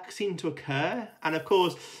that seemed to occur. And of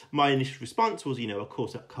course, my initial response was, of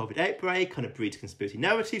course, that COVID outbreak kind of breeds conspiracy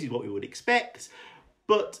narratives, is what we would expect.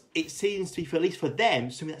 But it seems to be, at least for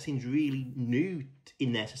them, something that seems really new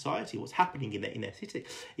in their society, what's happening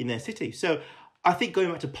in their city. So I think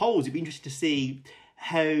going back to polls, it'd be interesting to see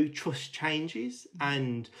how trust changes,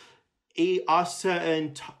 and are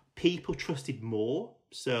certain people trusted more.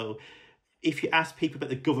 So if you ask people about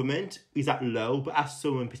the government, is that low? But ask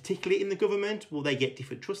someone particularly in the government, will they get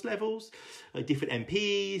different trust levels? Different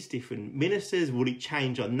MPs, different ministers, will it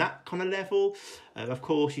change on that kind of level? Of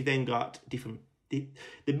course, you then got the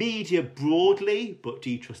media broadly, but do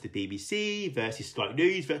you trust the BBC versus Sky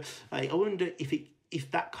News? I wonder if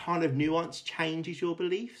that kind of nuance changes your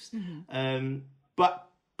beliefs. Mm-hmm. But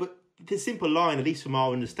the simple line, at least from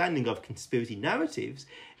our understanding of conspiracy narratives,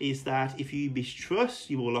 is that if you mistrust,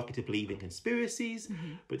 you're more likely to believe in conspiracies.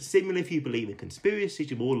 Mm-hmm. But similarly, if you believe in conspiracies,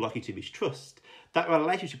 you're more likely to mistrust. That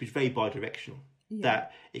relationship is very bidirectional. Yeah.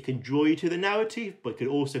 That it can draw you to the narrative, but it can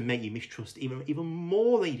also make you mistrust even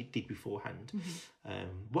more than you did beforehand.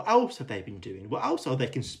 Mm-hmm. What else have they been doing? What else are they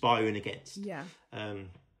conspiring against? Yeah.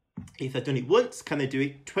 If they've done it once, can they do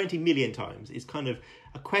it 20 million times? It's kind of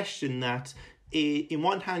a question that, in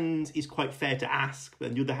one hand, is quite fair to ask, but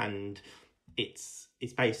on the other hand, it's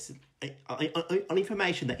based on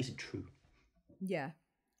information that isn't true. Yeah.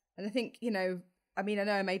 And I think, I know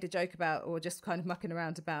I made a joke about, or just kind of mucking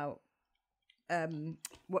around about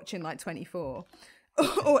watching like 24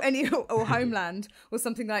 or Homeland or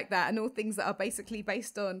something like that, and all things that are basically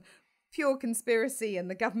based on pure conspiracy and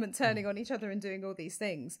the government turning on each other and doing all these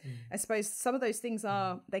things. I suppose some of those things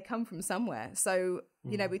they come from somewhere. So,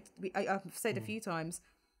 I've said a few times,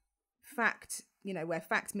 fact, where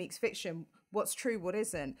fact meets fiction, what's true, what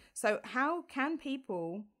isn't. So how can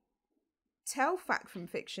people tell fact from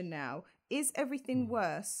fiction now? Is everything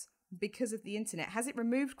worse because of the internet? Has it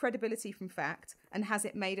removed credibility from fact, and has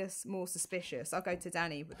it made us more suspicious? I'll go to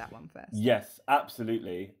Danny with that one first. Yes,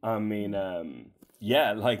 absolutely. I mean,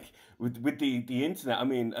 like with the internet, I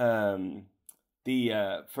mean,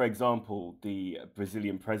 for example, the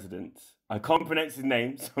Brazilian president, I can't pronounce his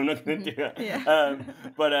name, so I'm not going to do it.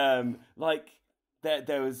 Yeah. Like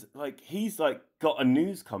there was like, he's like got a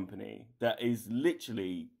news company that is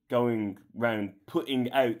literally going around putting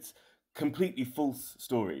out completely false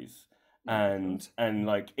stories, and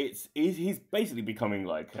like he's basically becoming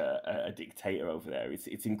like a dictator over there.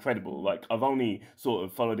 It's incredible. Like, I've only sort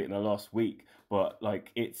of followed it in the last week, but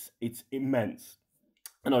like it's immense,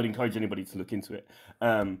 and I'd encourage anybody to look into it.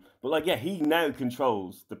 But like, yeah, he now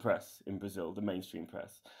controls the press in Brazil, the mainstream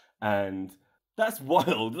press, and that's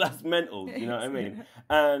wild. That's mental. You know what I mean?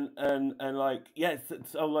 And like, yeah,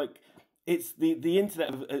 so like, it's the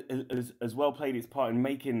internet as well played its part in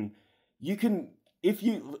making, you can, if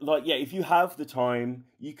you have the time,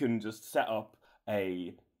 you can just set up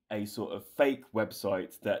a sort of fake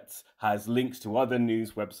website that has links to other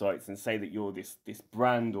news websites and say that you're this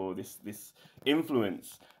brand or this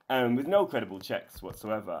influence, with no credible checks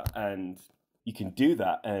whatsoever. And you can do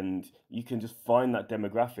that, and you can just find that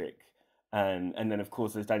demographic. And then, of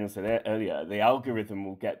course, as Daniel said earlier, the algorithm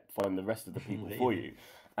will find the rest of the people for you.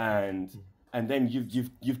 And then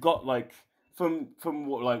you've got like, from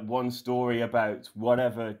what, like, one story about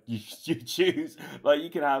whatever you choose, like, you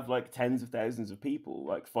can have like tens of thousands of people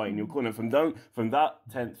like fighting your corner. From those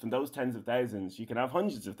tens of thousands, you can have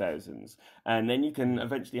hundreds of thousands, and then you can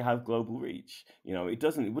eventually have global reach.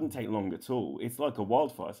 It wouldn't take long at all. It's like a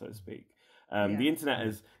wildfire, so to speak. The internet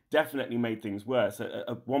has definitely made things worse.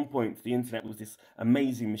 At one point, the internet was this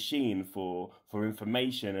amazing machine for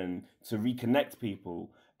information and to reconnect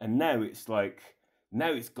people, and now it's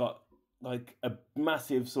got like a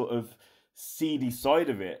massive sort of seedy side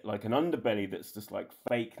of it, like an underbelly that's just like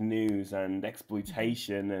fake news and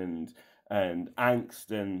exploitation and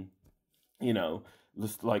angst, and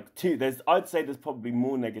just like I'd say there's probably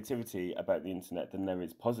more negativity about the internet than there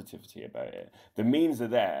is positivity about it. The means are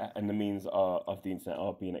there, and the means of the internet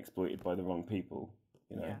are being exploited by the wrong people.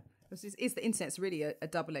 Yeah, is the internet's really a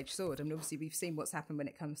double-edged sword. I mean, obviously we've seen what's happened when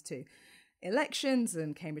it comes to elections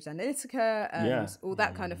and Cambridge Analytica and all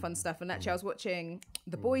that kind of fun stuff. And actually, I was watching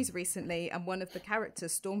The Boys recently, and one of the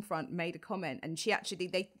characters, Stormfront, made a comment, and she actually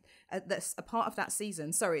that's a part of that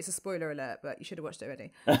season. Sorry, it's a spoiler alert, but you should have watched it already.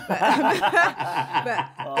 But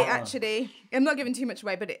it actually, I'm not giving too much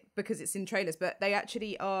away, but because it's in trailers. But they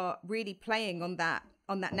actually are really playing on that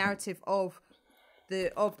narrative of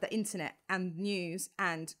the internet and news,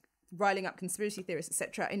 and riling up conspiracy theorists,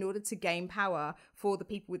 etc., in order to gain power for the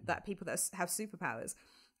people that have superpowers.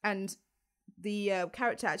 And the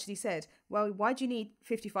character actually said, well, why do you need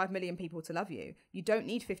 55 million people to love you? You don't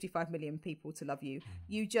need 55 million people to love you.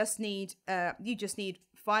 You just need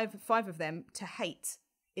five of them to hate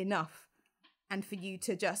enough, and for you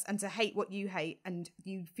to hate what you hate, and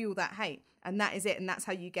you feel that hate, and that is it, and that's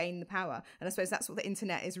how you gain the power. And I suppose that's what the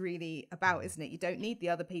internet is really about, isn't it? You don't need the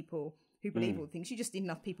other people who believe all things. You just need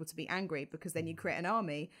enough people to be angry, because then you create an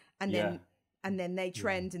army, and then they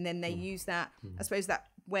trend, and then they use that. I suppose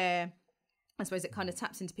it kind of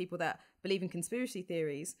taps into people that believe in conspiracy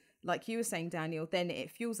theories, like you were saying, Daniel. Then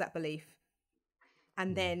it fuels that belief,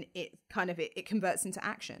 and then it converts into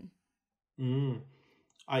action.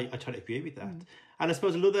 I totally agree with that. And I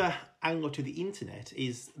suppose another angle to the internet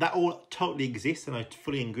is that all totally exists, and I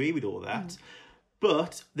fully agree with all that.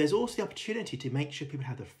 But there's also the opportunity to make sure people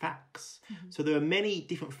have the facts. So there are many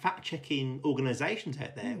different fact-checking organisations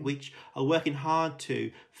out there which are working hard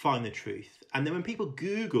to find the truth. And then when people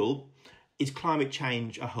Google, is climate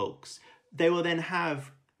change a hoax, they will then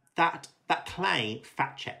have that claim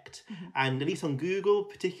fact-checked. And at least on Google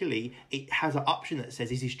particularly, it has an option that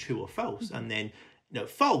says, is this true or false? And then,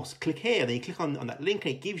 false, click here. Then you click on that link,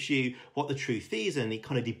 and it gives you what the truth is, and it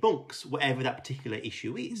kind of debunks whatever that particular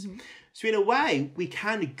issue is. So in a way, we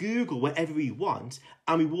can Google whatever we want,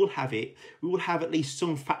 and we will have at least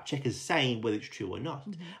some fact checkers saying whether it's true or not.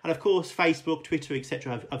 And of course, Facebook, Twitter,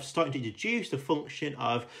 etc. have started to introduce the function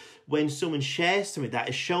of when someone shares something that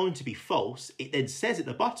is shown to be false, it then says at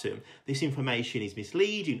the bottom, this information is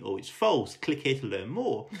misleading or it's false. Click here to learn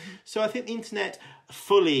more. So I think the internet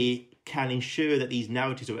fully can ensure that these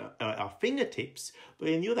narratives are at our fingertips, but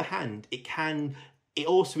on the other hand, it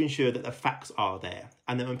also ensure that the facts are there,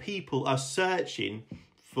 and that when people are searching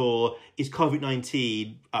for, is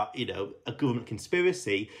COVID-19, a government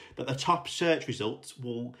conspiracy, that the top search results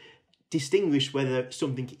will distinguish whether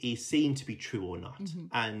something is seen to be true or not.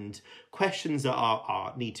 And questions that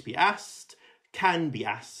are need to be asked can be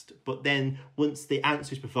asked, but then once the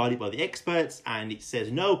answer is provided by the experts and it says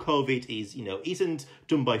no, COVID is, isn't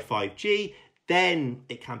done by 5G, then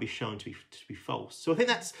it can be shown to be false. So I think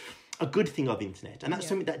that's a good thing of the internet, and that's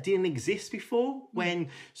something that didn't exist before. When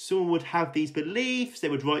someone would have these beliefs, they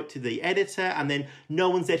would write to the editor, and then no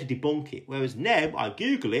one's there to debunk it. Whereas now, I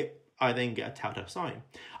Google it, I then get a telltale sign.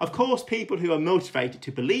 Of course, people who are motivated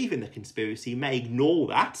to believe in the conspiracy may ignore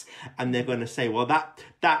that, and they're going to say, well, that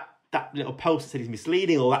little post said is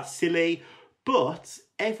misleading, or that's silly. But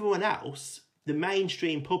everyone else, the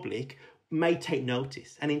mainstream public, may take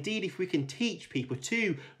notice. And indeed, if we can teach people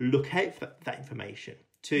to look out for that information,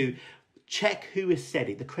 to check who has said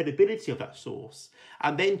it, the credibility of that source,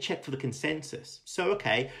 and then check for the consensus. So,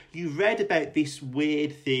 okay, you read about this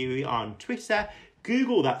weird theory on Twitter,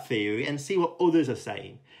 Google that theory and see what others are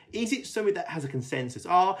saying. Is it something that has a consensus?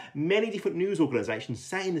 Are many different news organisations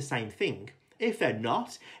saying the same thing? If they're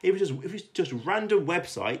not, if it's just random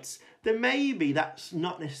websites, then maybe that's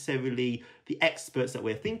not necessarily the experts that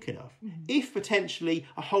we're thinking of. If potentially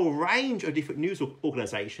a whole range of different news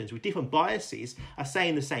organisations with different biases are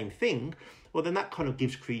saying the same thing, well, then that kind of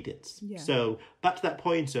gives credence. So back to that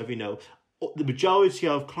point of, the majority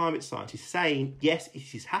of climate scientists saying, yes,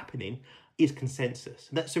 it is happening, is consensus.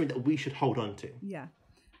 And that's something that we should hold on to. Yeah.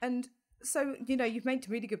 And so, you've made a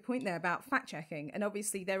really good point there about fact checking. And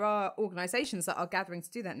obviously there are organisations that are gathering to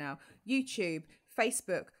do that now. YouTube,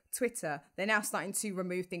 Facebook, Twitter, they're now starting to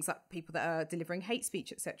remove things like people that are delivering hate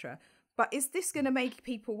speech, etc. But is this going to make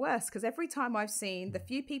people worse? Because every time I've seen the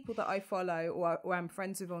few people that I follow or I'm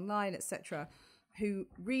friends with online, etc., who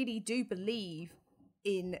really do believe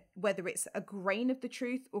in whether it's a grain of the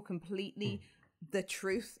truth or completely the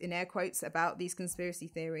truth, in air quotes, about these conspiracy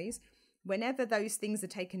theories, whenever those things are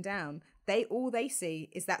taken down, all they see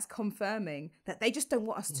is that's confirming that they just don't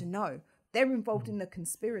want us to know. They're involved in the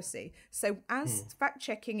conspiracy. So as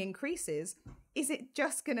fact-checking increases, is it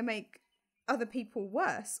just going to make other people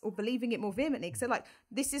worse or believing it more vehemently? Because they're like,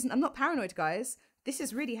 I'm not paranoid, guys. This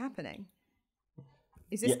is really happening.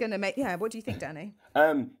 Is this going to make... Yeah, what do you think, Danny?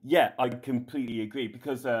 Yeah, I completely agree.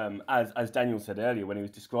 Because as Daniel said earlier, when he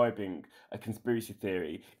was describing a conspiracy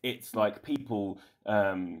theory, it's like people...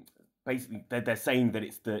 basically, they're saying that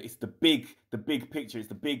it's the big picture, it's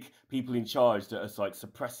the big people in charge that are like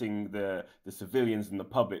suppressing the civilians and the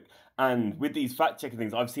public. And with these fact checking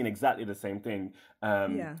things, I've seen exactly the same thing.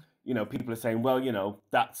 People are saying, well,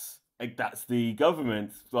 that's the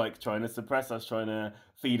government like trying to suppress us, trying to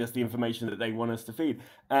feed us the information that they want us to feed.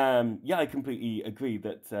 I completely agree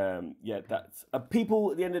that that's people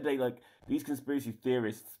at the end of the day, like these conspiracy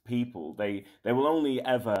theorists people, they will only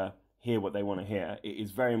ever hear what they want to hear. It is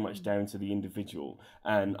very much down to the individual,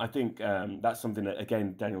 and I think that's something that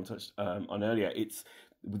again Daniel touched on earlier.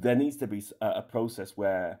 There needs to be a process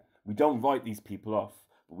where we don't write these people off,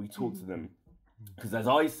 but we talk to them, because as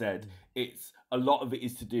I said, it's a lot of it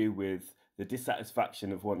is to do with the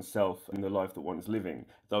dissatisfaction of oneself and the life that one's living,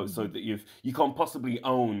 so that you can't possibly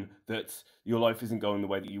own that your life isn't going the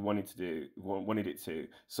way that you wanted it to.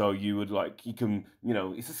 So you would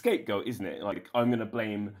it's a scapegoat, isn't it? Like, I'm going to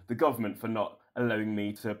blame the government for not allowing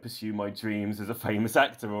me to pursue my dreams as a famous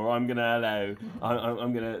actor, or I'm going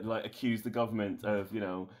to accuse the government of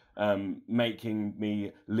making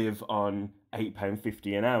me live on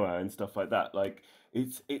 £8.50 an hour and stuff like that. Like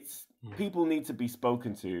it's people need to be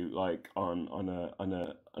spoken to like on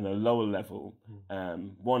a lower level,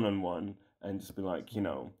 one-on-one, and just be like,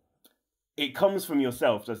 it comes from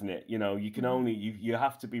yourself, doesn't it? You can only you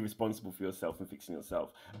have to be responsible for yourself and fixing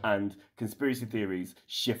yourself. And conspiracy theories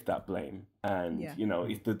shift that blame. And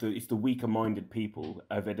it's the weaker-minded people.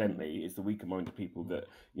 Evidently, it's the weaker-minded people that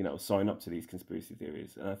sign up to these conspiracy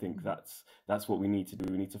theories. And I think that's what we need to do.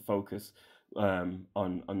 We need to focus on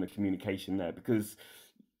the communication there, because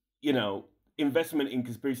investment in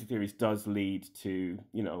conspiracy theories does lead to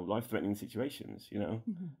life-threatening situations.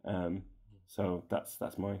 So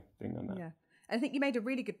that's my thing on that. Yeah. And I think you made a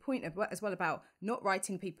really good point as well about not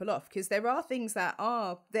writing people off, because there are things that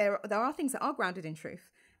are grounded in truth.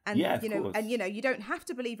 And you don't have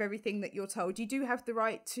to believe everything that you're told. You do have the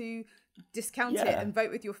right to discount it and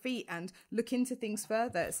vote with your feet and look into things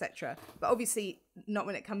further, etc. But obviously not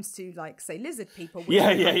when it comes to, like, say, lizard people, which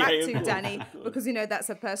we'll come back to, Danny, because that's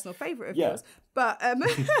a personal favourite of yours. But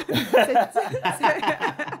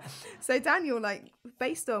so Daniel, like,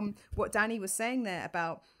 based on what Danny was saying there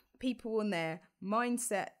about people and their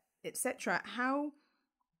mindset, etc., how,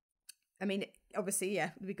 I mean, obviously,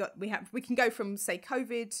 we can go from, say,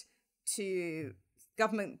 COVID to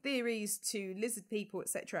government theories to lizard people,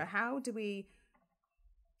 etc. How do we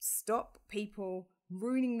stop people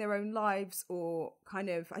ruining their own lives, or kind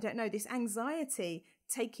of, I don't know, this anxiety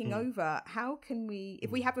taking over? How can we, if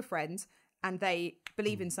we have a friend and they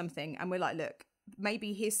believe in something and we're like, look,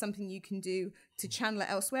 maybe here's something you can do to channel it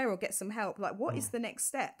elsewhere or get some help, like what is the next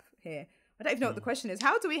step here? I don't even know what the question is.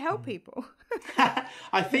 How do we help people?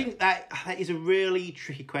 I think that is a really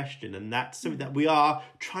tricky question, and that's something that we are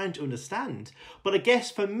trying to understand. But I guess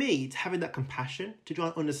for me, it's having that compassion to try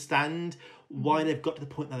and understand why they've got to the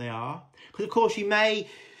point that they are. Because, of course, you may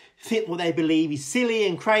think what they believe is silly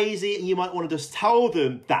and crazy, and you might want to just tell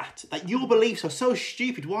them that your beliefs are so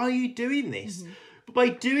stupid. Why are you doing this? But by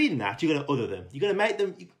doing that, you're going to other them. You're going to make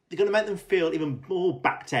them... You're going to make them feel even more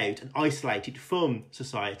backed out and isolated from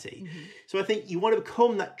society. So I think you want to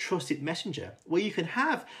become that trusted messenger where you can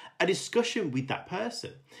have a discussion with that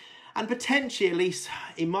person. And potentially, at least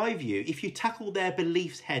in my view, if you tackle their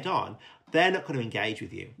beliefs head on, they're not going to engage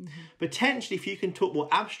with you. Potentially, if you can talk more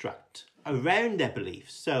abstract around their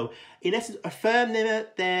beliefs. So in essence, affirm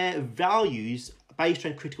their values based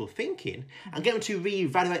on critical thinking and get them to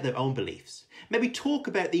reevaluate their own beliefs. Maybe talk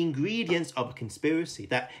about the ingredients of a conspiracy,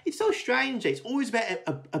 that it's so strange. It's always about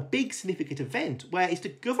a big significant event where it's the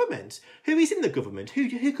government. Who is in the government?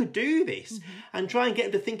 Who could do this? And try and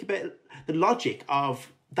get them to think about the logic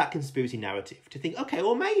of that conspiracy narrative. To think, okay,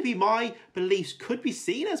 well, maybe my beliefs could be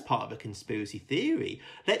seen as part of a conspiracy theory.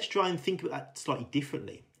 Let's try and think about that slightly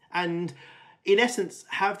differently. And in essence,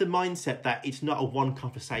 have the mindset that it's not a one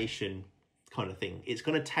conversation kind of thing. It's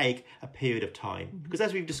going to take a period of time because,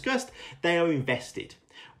 as we've discussed, they are invested.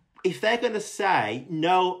 If they're going to say,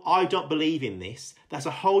 no, I don't believe in this, that's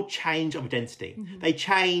a whole change of identity. They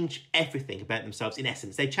change everything about themselves, in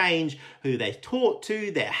essence. They change who they're taught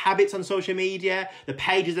to, their habits on social media, the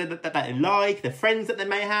pages that they like, the friends that they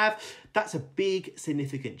may have. That's a big,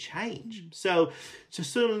 significant change. So to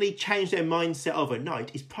suddenly change their mindset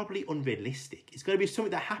overnight is probably unrealistic. It's going to be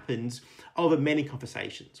something that happens over many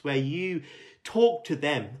conversations where you talk to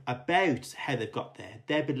them about how they've got there,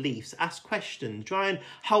 their beliefs, ask questions, try and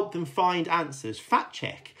help them find answers, fact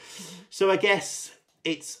check. So I guess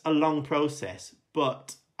it's a long process,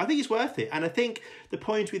 but I think it's worth it. And I think the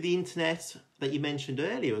point with the internet that you mentioned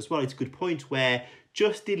earlier as well, it's a good point where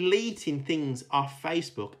just deleting things off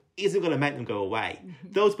Facebook isn't going to make them go away.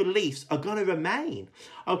 Those beliefs are going to remain.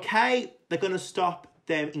 Okay, they're going to stop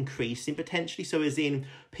them increasing potentially. So as in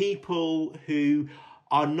people who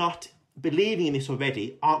are not believing in this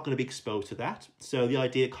already aren't going to be exposed to that. So the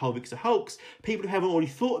idea that COVID's a hoax, people who haven't already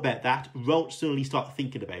thought about that won't suddenly start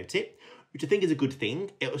thinking about it, which I think is a good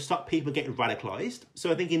thing. It will stop people getting radicalised.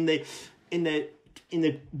 So I think in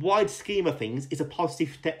the wide scheme of things, it's a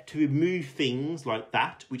positive step to remove things like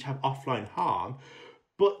that which have offline harm.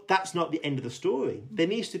 But that's not the end of the story. There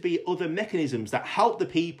needs to be other mechanisms that help the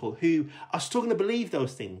people who are still going to believe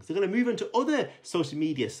those things. They're going to move into other social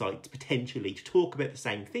media sites potentially to talk about the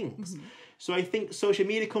same things. So I think social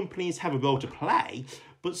media companies have a role to play,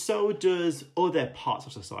 but so does other parts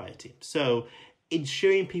of society. So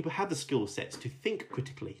ensuring people have the skill sets to think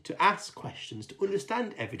critically, to ask questions, to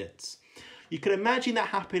understand evidence. You can imagine that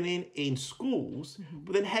happening in schools,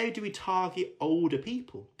 but then how do we target older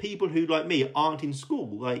people? People who, like me, aren't in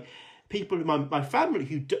school, like people in my family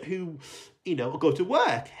who go to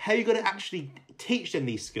work. How are you going to actually teach them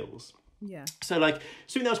these skills? Yeah. So, like,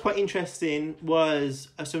 something that was quite interesting was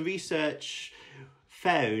some research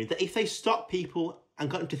found that if they stopped people and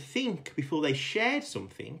got them to think before they shared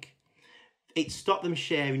something, it stopped them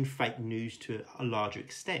sharing fake news to a larger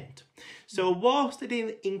extent. So whilst they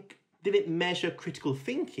didn't measure critical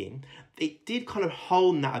thinking, it did kind of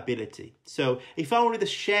hone that ability. So if I wanted to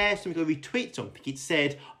share something or retweet something, it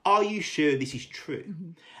said, are you sure this is true?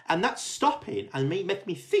 And that stopping and making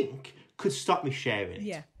me think could stop me sharing it.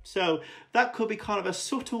 Yeah. So that could be kind of a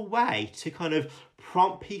subtle way to kind of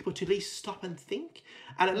prompt people to at least stop and think.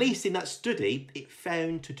 And at least in that study, it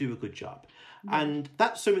found to do a good job. And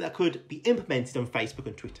that's something that could be implemented on Facebook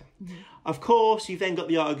and Twitter. Of course, you've then got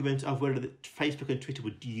the argument of whether Facebook and Twitter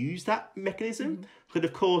would use that mechanism. Because,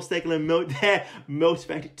 of course, they're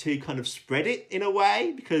motivated to kind of spread it in a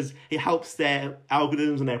way because it helps their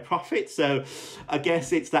algorithms and their profits. So I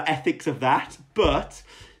guess it's the ethics of that. But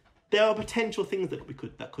there are potential things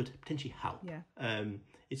that could potentially help. Yeah.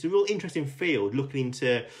 It's a real interesting field looking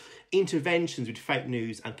into interventions with fake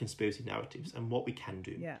news and conspiracy narratives and what we can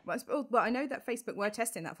do. Yeah, well, I know that Facebook were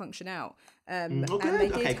testing that function out, and good. they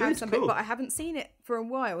did have something, cool. but I haven't seen it for a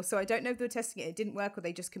while, so I don't know if they were testing it. It didn't work, or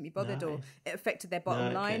they just couldn't be bothered, or it affected their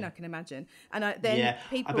bottom line. I can imagine, and then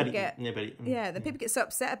people get then people get so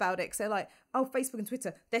upset about it because they're like, oh, Facebook and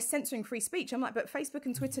Twitter, they're censoring free speech. I'm like, but Facebook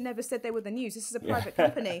and Twitter never said they were the news. This is a private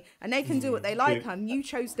company, and they can do what they like. And you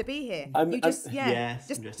chose to be here. You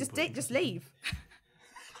just leave.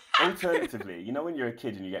 Alternatively, you know when you're a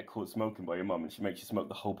kid and you get caught smoking by your mum and she makes you smoke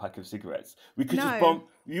the whole pack of cigarettes? We could just bomb...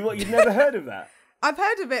 You've never heard of that? I've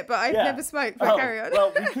heard of it, but I've never smoked, but carry on.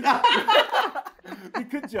 Well, we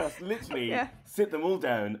could just literally sit them all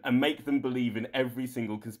down and make them believe in every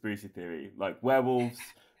single conspiracy theory, like werewolves,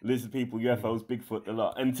 lizard people, UFOs, Bigfoot, the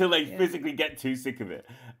lot, until they physically get too sick of it.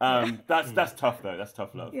 That's tough, though. That's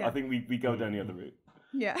tough love. I think we go down the other route.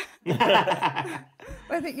 Yeah. I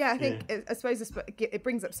suppose it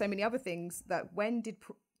brings up so many other things. That when did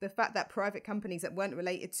the fact that private companies that weren't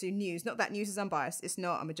related to news, not that news is unbiased, it's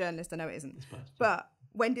not, I'm a journalist, I know it isn't, but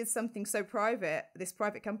when did something so private, this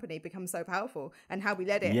private company, become so powerful, and how we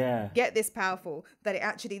let it get this powerful that it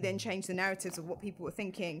actually then changed the narratives of what people were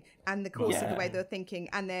thinking and the course of the way they were thinking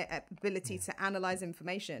and their ability to analyze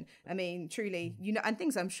information. I mean, truly, and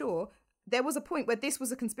things, I'm sure there was a point where this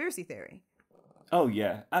was a conspiracy theory. Oh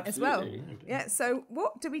yeah, absolutely. As well. Yeah. So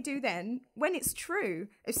what do we do then when it's true?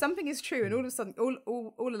 If something is true, and all of a sudden,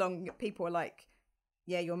 all along, people are like,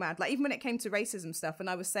 "Yeah, you're mad." Like even when it came to racism stuff, and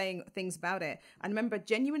I was saying things about it, I remember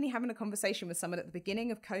genuinely having a conversation with someone at the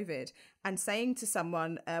beginning of COVID, and saying to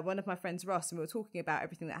someone, one of my friends, Ross, and we were talking about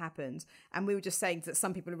everything that happened, and we were just saying that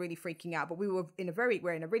some people are really freaking out, but we're in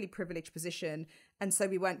a really privileged position, and so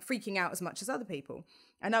we weren't freaking out as much as other people.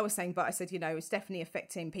 And I was saying, but I said, it's definitely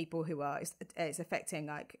affecting people who are, it's affecting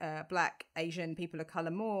like Black, Asian, people of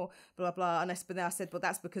colour more, blah, blah. And I said, well,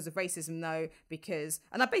 that's because of racism though,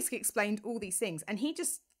 and I basically explained all these things. And he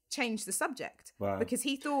just changed the subject because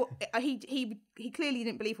he thought, he clearly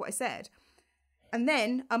didn't believe what I said. And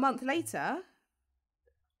then a month later,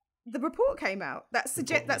 the report came out that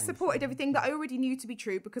supported everything that I already knew to be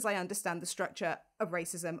true because I understand the structure of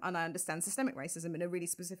racism and I understand systemic racism in a really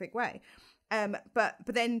specific way. But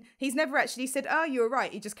then he's never actually said, "Oh, you're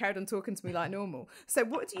right." He just carried on talking to me like normal. So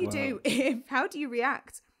what do you do how do you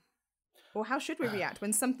react? Or how should we react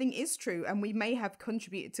when something is true and we may have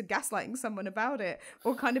contributed to gaslighting someone about it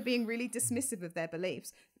or kind of being really dismissive of their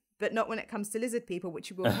beliefs? But not when it comes to lizard people,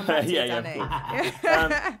 which you will come back to, Danny.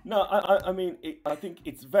 No, I mean, I think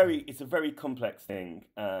it's a very complex thing,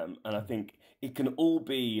 and I think it can all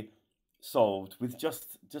be solved with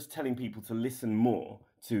just telling people to listen more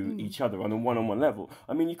to each other on a one-on-one level.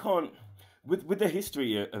 I mean, you can't, with the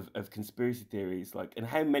history of conspiracy theories, like, and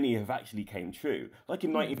how many have actually came true. Like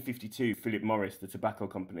in 1952, Philip Morris, the tobacco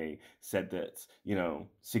company, said that,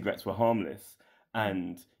 cigarettes were harmless.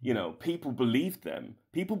 And, people believed them.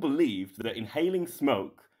 People believed that inhaling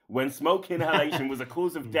smoke, when smoke inhalation was a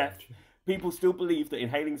cause of death, people still believed that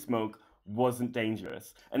inhaling smoke wasn't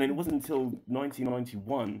dangerous. And then it wasn't until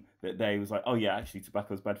 1991 that they was like, oh yeah, actually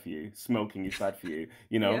tobacco's bad for you. Smoking is bad for you.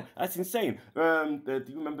 That's insane. Do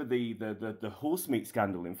you remember the horse meat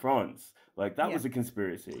scandal in France? Like that was a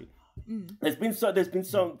conspiracy. There's been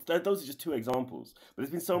some, those are just two examples, but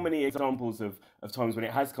there's been so many examples of times when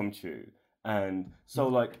it has come true. And so,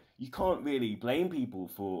 like, you can't really blame people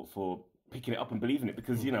for picking it up and believing it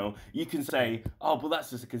because, you can say, oh, well, that's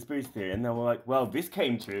just a conspiracy theory. And they were like, well, this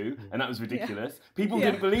came true and that was ridiculous. People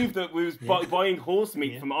didn't believe that we was buying horse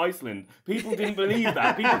meat from Iceland. People didn't believe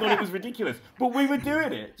that. People thought it was ridiculous. But we were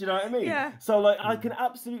doing it. Do you know what I mean? Yeah. So, like, I can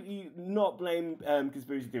absolutely not blame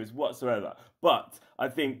conspiracy theories whatsoever. But I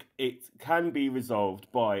think it can be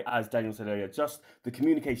resolved by, as Daniel said earlier, just the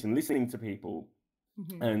communication, listening to people.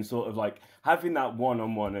 And sort of like having that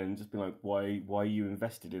one-on-one and just being like, why are you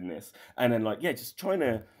invested in this? And then like, just trying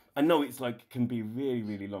to, I know it's like, can be really,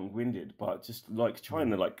 really long-winded, but just like trying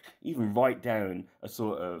to like even write down a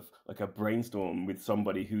sort of like a brainstorm with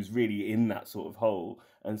somebody who's really in that sort of hole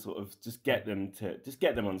and sort of just get them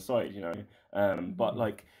on side, but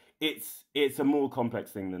like, it's a more complex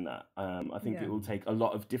thing than that. I think it will take a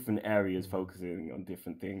lot of different areas focusing on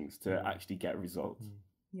different things to actually get results.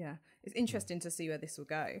 Yeah, it's interesting to see where this will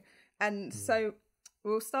go. And so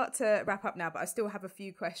we'll start to wrap up now, but I still have a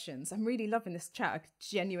few questions. I'm really loving this chat. I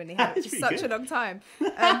genuinely have it for such a long time.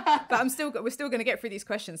 But we're still going to get through these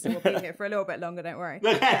questions, so we'll be here for a little bit longer, don't worry.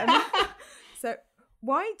 So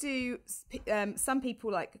why do some people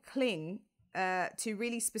like cling to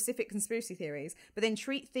really specific conspiracy theories, but then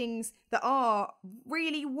treat things that are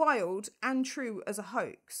really wild and true as a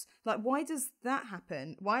hoax? Like, why does that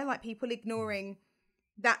happen? Why are like people ignoring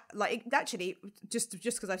that, like, actually, just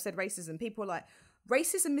because I've said racism, people are like,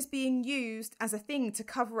 racism is being used as a thing to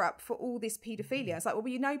cover up for all this paedophilia. It's like, well,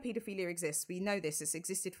 we know paedophilia exists. We know this. It's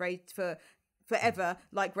existed for forever,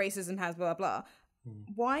 like racism has, blah, blah.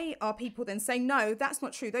 Why are people then saying, no, that's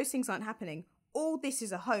not true. Those things aren't happening. All this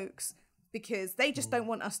is a hoax because they just don't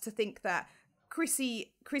want us to think that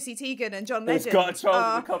Chrissy Teigen and John Legend got a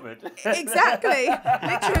child in the cupboard. Exactly,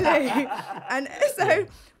 literally. And so,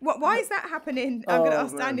 why is that happening? I'm going to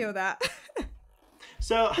ask Daniel that.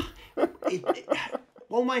 So,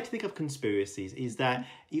 one way to think of conspiracies is that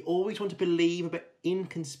you always want to believe in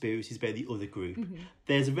conspiracies about the other group.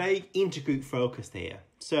 There's a very intergroup focus there.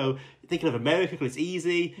 So, thinking of America, because it's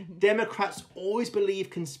easy, Democrats always believe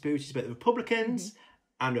conspiracies about the Republicans,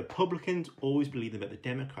 and Republicans always believe them about the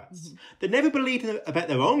Democrats. They never believe them about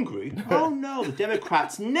their own group. Oh no, the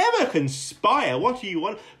Democrats never conspire. What do you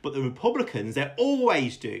want? But the Republicans, they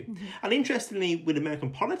always do. And interestingly, with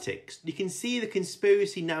American politics, you can see the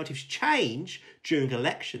conspiracy narratives change during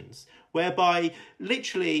elections, whereby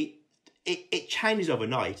literally it changes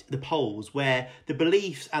overnight, the polls, where the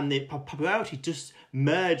beliefs and the popularity just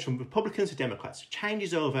merge from Republicans to Democrats. It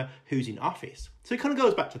changes over who's in office. So it kind of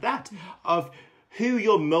goes back to that, of who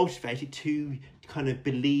you're motivated to kind of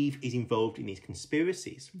believe is involved in these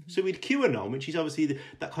conspiracies. So with QAnon, which is obviously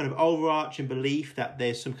that kind of overarching belief that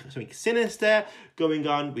there's something sinister going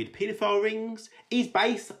on with paedophile rings, is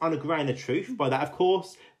based on a grain of truth. By that, of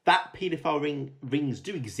course, that paedophile rings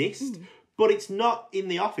do exist, but it's not in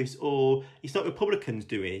the office, or it's not Republicans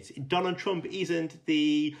doing it. Donald Trump isn't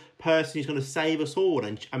the person who's going to save us all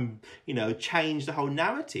and you know, change the whole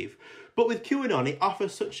narrative. But with QAnon, it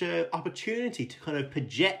offers such an opportunity to kind of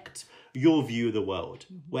project your view of the world,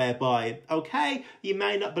 whereby, okay, you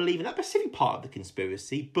may not believe in that specific part of the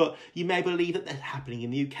conspiracy, but you may believe that that's happening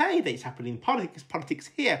in the UK, that it's happening in politics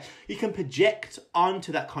here. You can project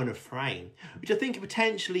onto that kind of frame, which I think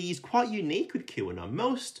potentially is quite unique with QAnon.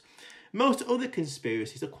 Most other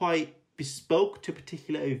conspiracies are quite bespoke to a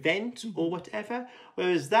particular event or whatever,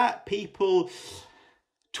 whereas that people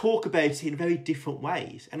talk about it in very different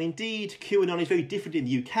ways. And indeed, QAnon is very different in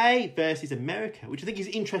the UK versus America, which I think is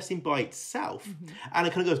interesting by itself. And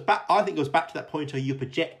it kind of goes back, I think, goes back to that point where you're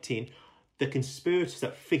projecting the conspirators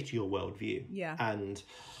that fit your worldview. Yeah. And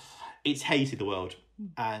it's how you see the world.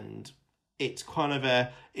 And it's kind of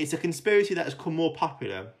it's a conspiracy that has become more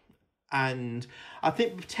popular. And I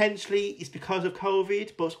think potentially it's because of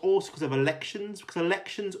COVID, but it's also because of elections, because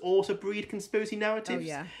elections also breed conspiracy narratives. Oh,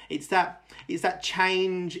 yeah. It's that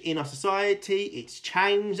change in our society. It's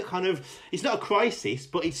change that kind of, it's not a crisis,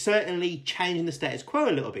 but it's certainly changing the status quo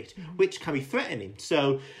a little bit, which can be threatening.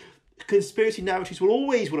 So conspiracy narratives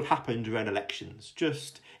would have happened around elections.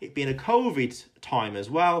 Just it being a COVID time as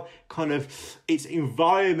well, kind of its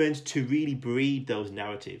environment to really breed those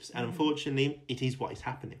narratives. And unfortunately, it is what is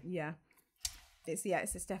happening. Yeah. It's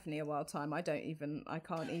definitely a wild time. I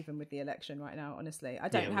can't even with the election right now, honestly. I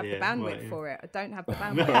don't have the bandwidth for it. I don't have the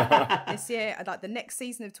bandwidth. This year, like the next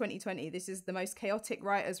season of 2020, this is the most chaotic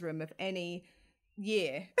writer's room of any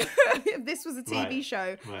year. If this was a TV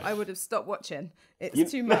show, I would have stopped watching.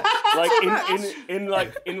 It's too much. Like in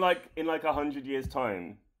 100 years'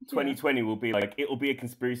 time, 2020 will be like, it'll be a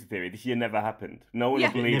conspiracy theory. This year never happened. No one will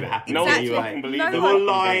believe it. No one will fucking believe it. They were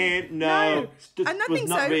lying. No. And I think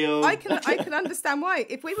so. Real. I can understand why.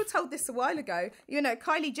 If we were told this a while ago, you know,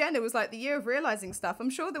 Kylie Jenner was like the year of realizing stuff. I'm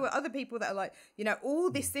sure there were other people that are like, you know, all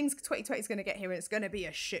these things 2020 is going to get here and it's going to be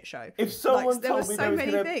a shit show. If someone there were so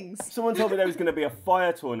many things. Someone told me there was going to be a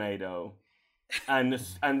fire tornado and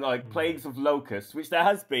like plagues of locusts, which there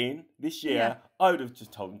has been this year, I would have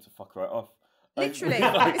just told them to fuck right off. Literally.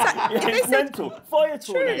 It's mental. Fire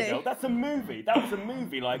tornado. Truly. That's a movie. That was a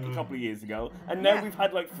movie like a couple of years ago. And now we've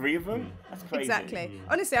had like 3 of them. That's crazy. Exactly.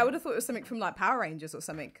 Honestly, I would have thought it was something from like Power Rangers or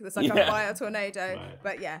something. There's like a fire tornado. Right.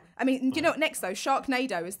 But yeah. I mean, do you know what next though?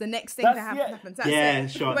 Sharknado is the next thing that happens.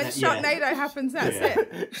 That's it. When Sharknado happens, that's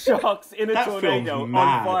it. Sharks in a tornado on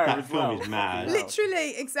fire as well. That film is mad.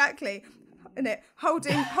 Literally, exactly. Isn't it?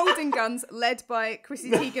 Holding guns led by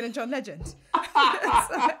Chrissy Teigen and John Legend.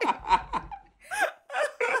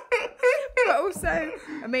 But also,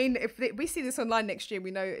 I mean, if we see this online next year, we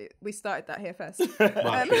know we started that here first.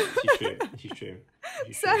 She's true.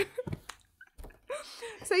 So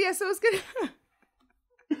yeah, so I was gonna.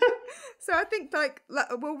 So I think like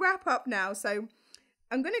we'll wrap up now. So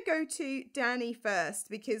I'm gonna go to Danny first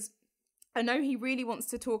because I know he really wants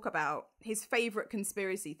to talk about his favorite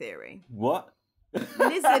conspiracy theory. What?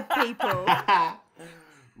 Lizard people.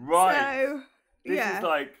 Right. So this is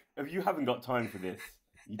like, if you haven't got time for this.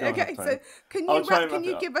 Okay, so can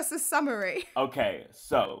you give us a summary? Okay,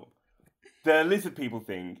 so The lizard people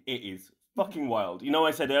thing, it is fucking wild. You know,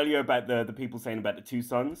 I said earlier about the people saying about the two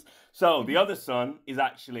suns. So the other sun is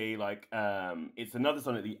actually like it's another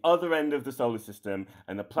sun at the other end of the solar system,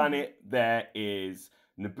 and the planet there is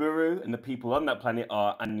Nibiru, and the people on that planet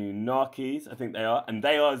are Anunnakis, I think they are, and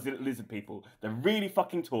they are lizard people. They're really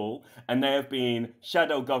fucking tall, and they have been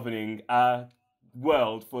shadow governing our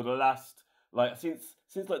world for the last like since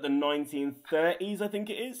like the 1930s, I think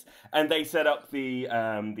it is, and they set up the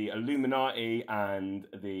Illuminati and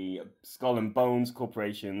the Skull and Bones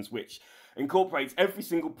corporations, which incorporates every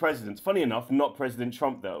single president. Funny enough, not President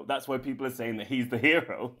Trump though. That's why people are saying that he's the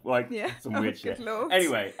hero. Like some weird shit. Lord.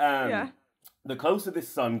 Anyway, the closer this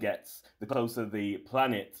sun gets, the closer the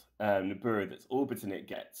planet Nibiru that's orbiting it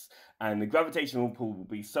gets. And the gravitational pull will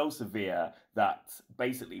be so severe that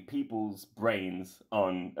basically people's brains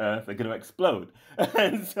on Earth are going to explode.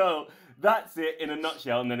 And so that's it in a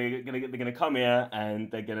nutshell. And then they're going to come here and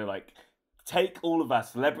they're going to like take all of our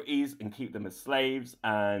celebrities and keep them as slaves.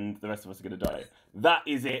 And the rest of us are going to die. That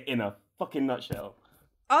is it in a fucking nutshell.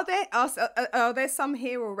 Are there some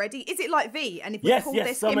here already? Is it like V? And if we pull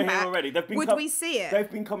their some skin are back, here already. would we see it? They've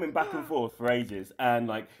been coming back and forth for ages, and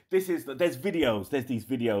like there's these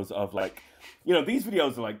videos of like, you know, these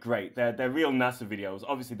videos are like great. They're real NASA videos.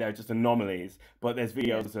 Obviously, they're just anomalies, but there's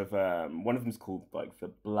videos of one of them's called like the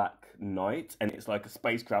Black Knight, and it's like a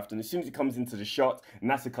spacecraft, and as soon as it comes into the shot,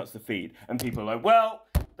 NASA cuts the feed, and people are like, well,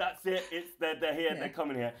 that's it. They're here. They're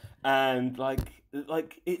coming here, and like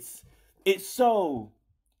it's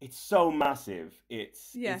so massive.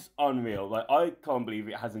 It's unreal. Like I can't believe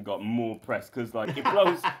it hasn't got more press because like it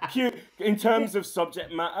blows in terms of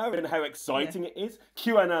subject matter and how exciting it is.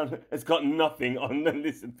 QAnon has got nothing on the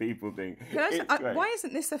lizard people thing. Why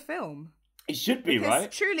isn't this a film? It should be, because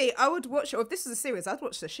right? Truly, I would watch it. Or if this was a series, I'd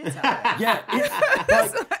watch the shit out of it. Yeah,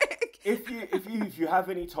 it's like, if you have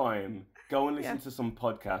any time, go and listen to some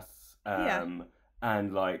podcasts.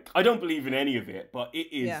 And like, I don't believe in any of it, but it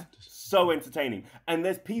is so entertaining. And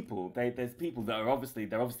there's people that are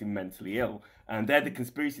obviously mentally ill, and they're the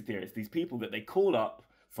conspiracy theorists. These people that they call up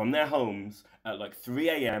from their homes at like 3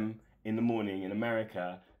 a.m. in the morning in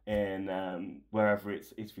America, in wherever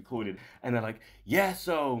it's recorded, and they're like, yeah,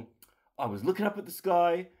 so I was looking up at the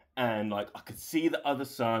sky, and like I could see the other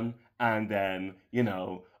sun, and then you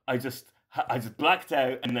know I just blacked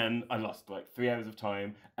out, and then I lost like 3 hours of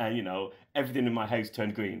time, and you know everything in my house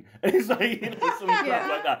turned green. It's like, you know, some stuff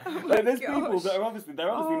like that. Like there's people that are obviously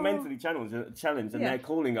mentally challenged, and they're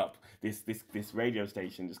calling up this radio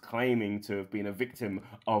station, just claiming to have been a victim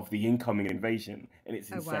of the incoming invasion, and it's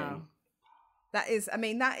insane. Wow. That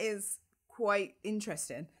is quite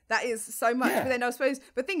interesting. That is so much. But then I suppose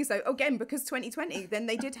the thing is though, again, because 2020, then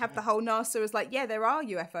they did have the whole NASA as like, yeah, there are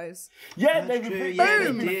UFOs. Yeah, they did.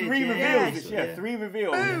 Three reveals. Three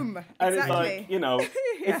reveals. Boom. And exactly. it's like, you know,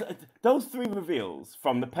 those three reveals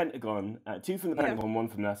from the Pentagon, two from the Pentagon, one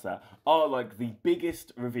from NASA, are like the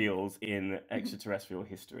biggest reveals in extraterrestrial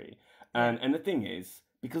history. And the thing is,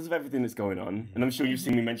 because of everything that's going on, and I'm sure you've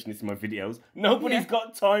seen me mention this in my videos, nobody's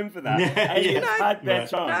got time for that. Aliens had their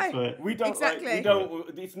chance. No. We don't,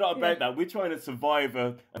 it's not about that. We're trying to survive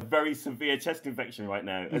a very severe chest infection right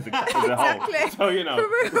now as a whole. So, you know,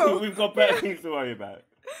 we've got better things to worry about.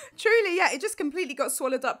 Truly, it just completely got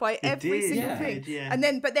swallowed up by every single thing. And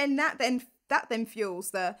then that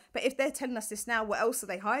fuels but if they're telling us this now, what else are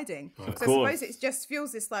they hiding? So I suppose it just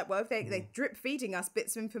fuels this like, well, if they drip feeding us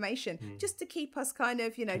bits of information just to keep us kind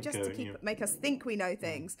of, you know, just to make us think we know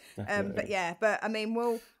things. But I mean,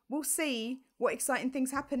 we'll see what exciting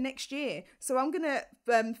things happen next year. So I'm gonna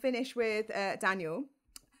finish with Daniel.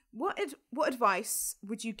 What advice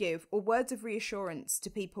would you give, or words of reassurance to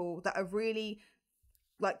people that are really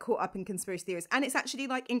like caught up in conspiracy theories, and it's actually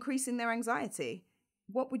like increasing their anxiety?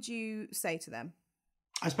 What would you say to them?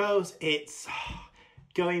 I suppose it's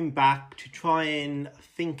going back to try and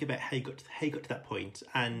think about how you got to that point.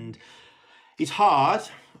 And it's hard,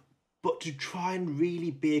 but to try and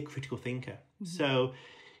really be a critical thinker. So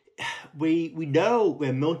we know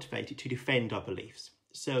we're motivated to defend our beliefs.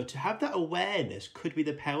 So to have that awareness could be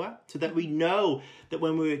the power, so that we know that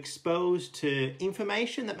when we're exposed to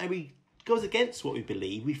information that maybe goes against what we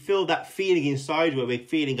believe, we feel that feeling inside where we're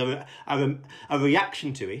feeling a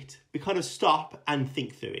reaction to it. We kind of stop and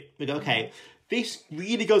think through it. We go, okay, this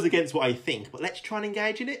really goes against what I think, but let's try and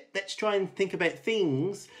engage in it. Let's try and think about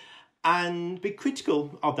things and be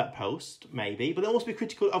critical of that post, maybe, but also be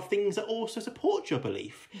critical of things that also support your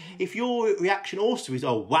belief. If your reaction also is,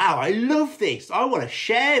 oh, wow, I love this, I want to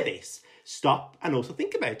share this, stop and also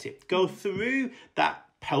think about it. Go through that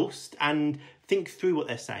post and think through what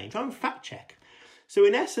they're saying. Try and fact check. So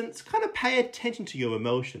in essence, kind of pay attention to your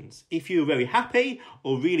emotions. If you're very happy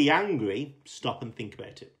or really angry, stop and think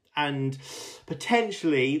about it. And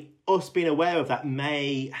potentially us being aware of that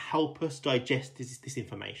may help us digest this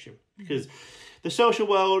information, because the social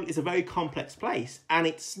world is a very complex place and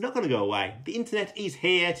it's not going to go away. The internet is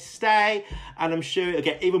here to stay, and I'm sure it'll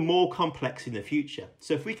get even more complex in the future.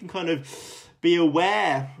 So if we can kind of be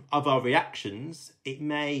aware of our reactions, it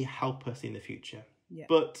may help us in the future. Yeah.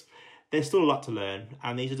 But there's still a lot to learn,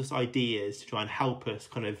 and these are just ideas to try and help us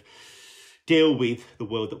kind of deal with the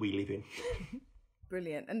world that we live in.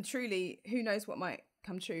 Brilliant. And truly, who knows what might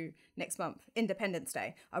come true next month, Independence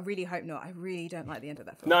Day. I really hope not. I really don't like the end of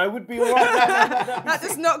that film. No, it would be all right. That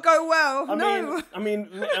does not go well. I mean,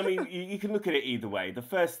 you can look at it either way. The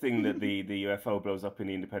first thing that the UFO blows up in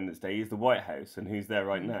the Independence Day is the White House, and who's there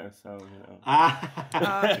right now? So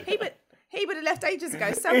he would have left ages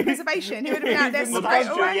ago. Self-preservation. He would have been out there straight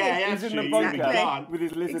away. He's in the bunker with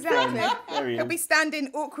his lizard friend. There he is. He'll be standing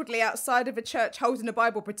awkwardly outside of a church holding a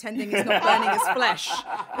Bible, pretending he's not burning his flesh.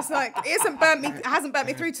 It's like, it hasn't burnt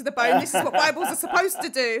me through to the bone. This is what Bibles are supposed to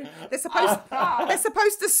do. They're supposed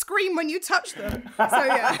to scream when you touch them. So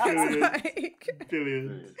yeah, it's like...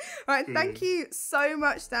 Brilliant. Right, thank you so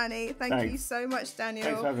much, Danny. Thank you so much, Daniel.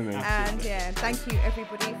 Thanks for having me. And yeah, thank you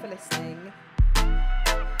everybody for listening.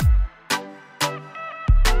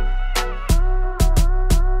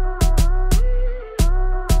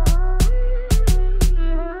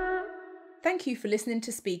 Thank you for listening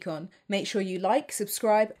to Speak On. Make sure you like,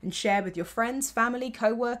 subscribe, and share with your friends, family,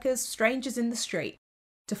 co-workers, strangers in the street.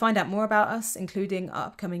 To find out more about us, including our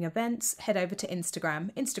upcoming events, head over to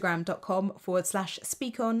Instagram,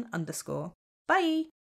 instagram.com/speakon_. Bye!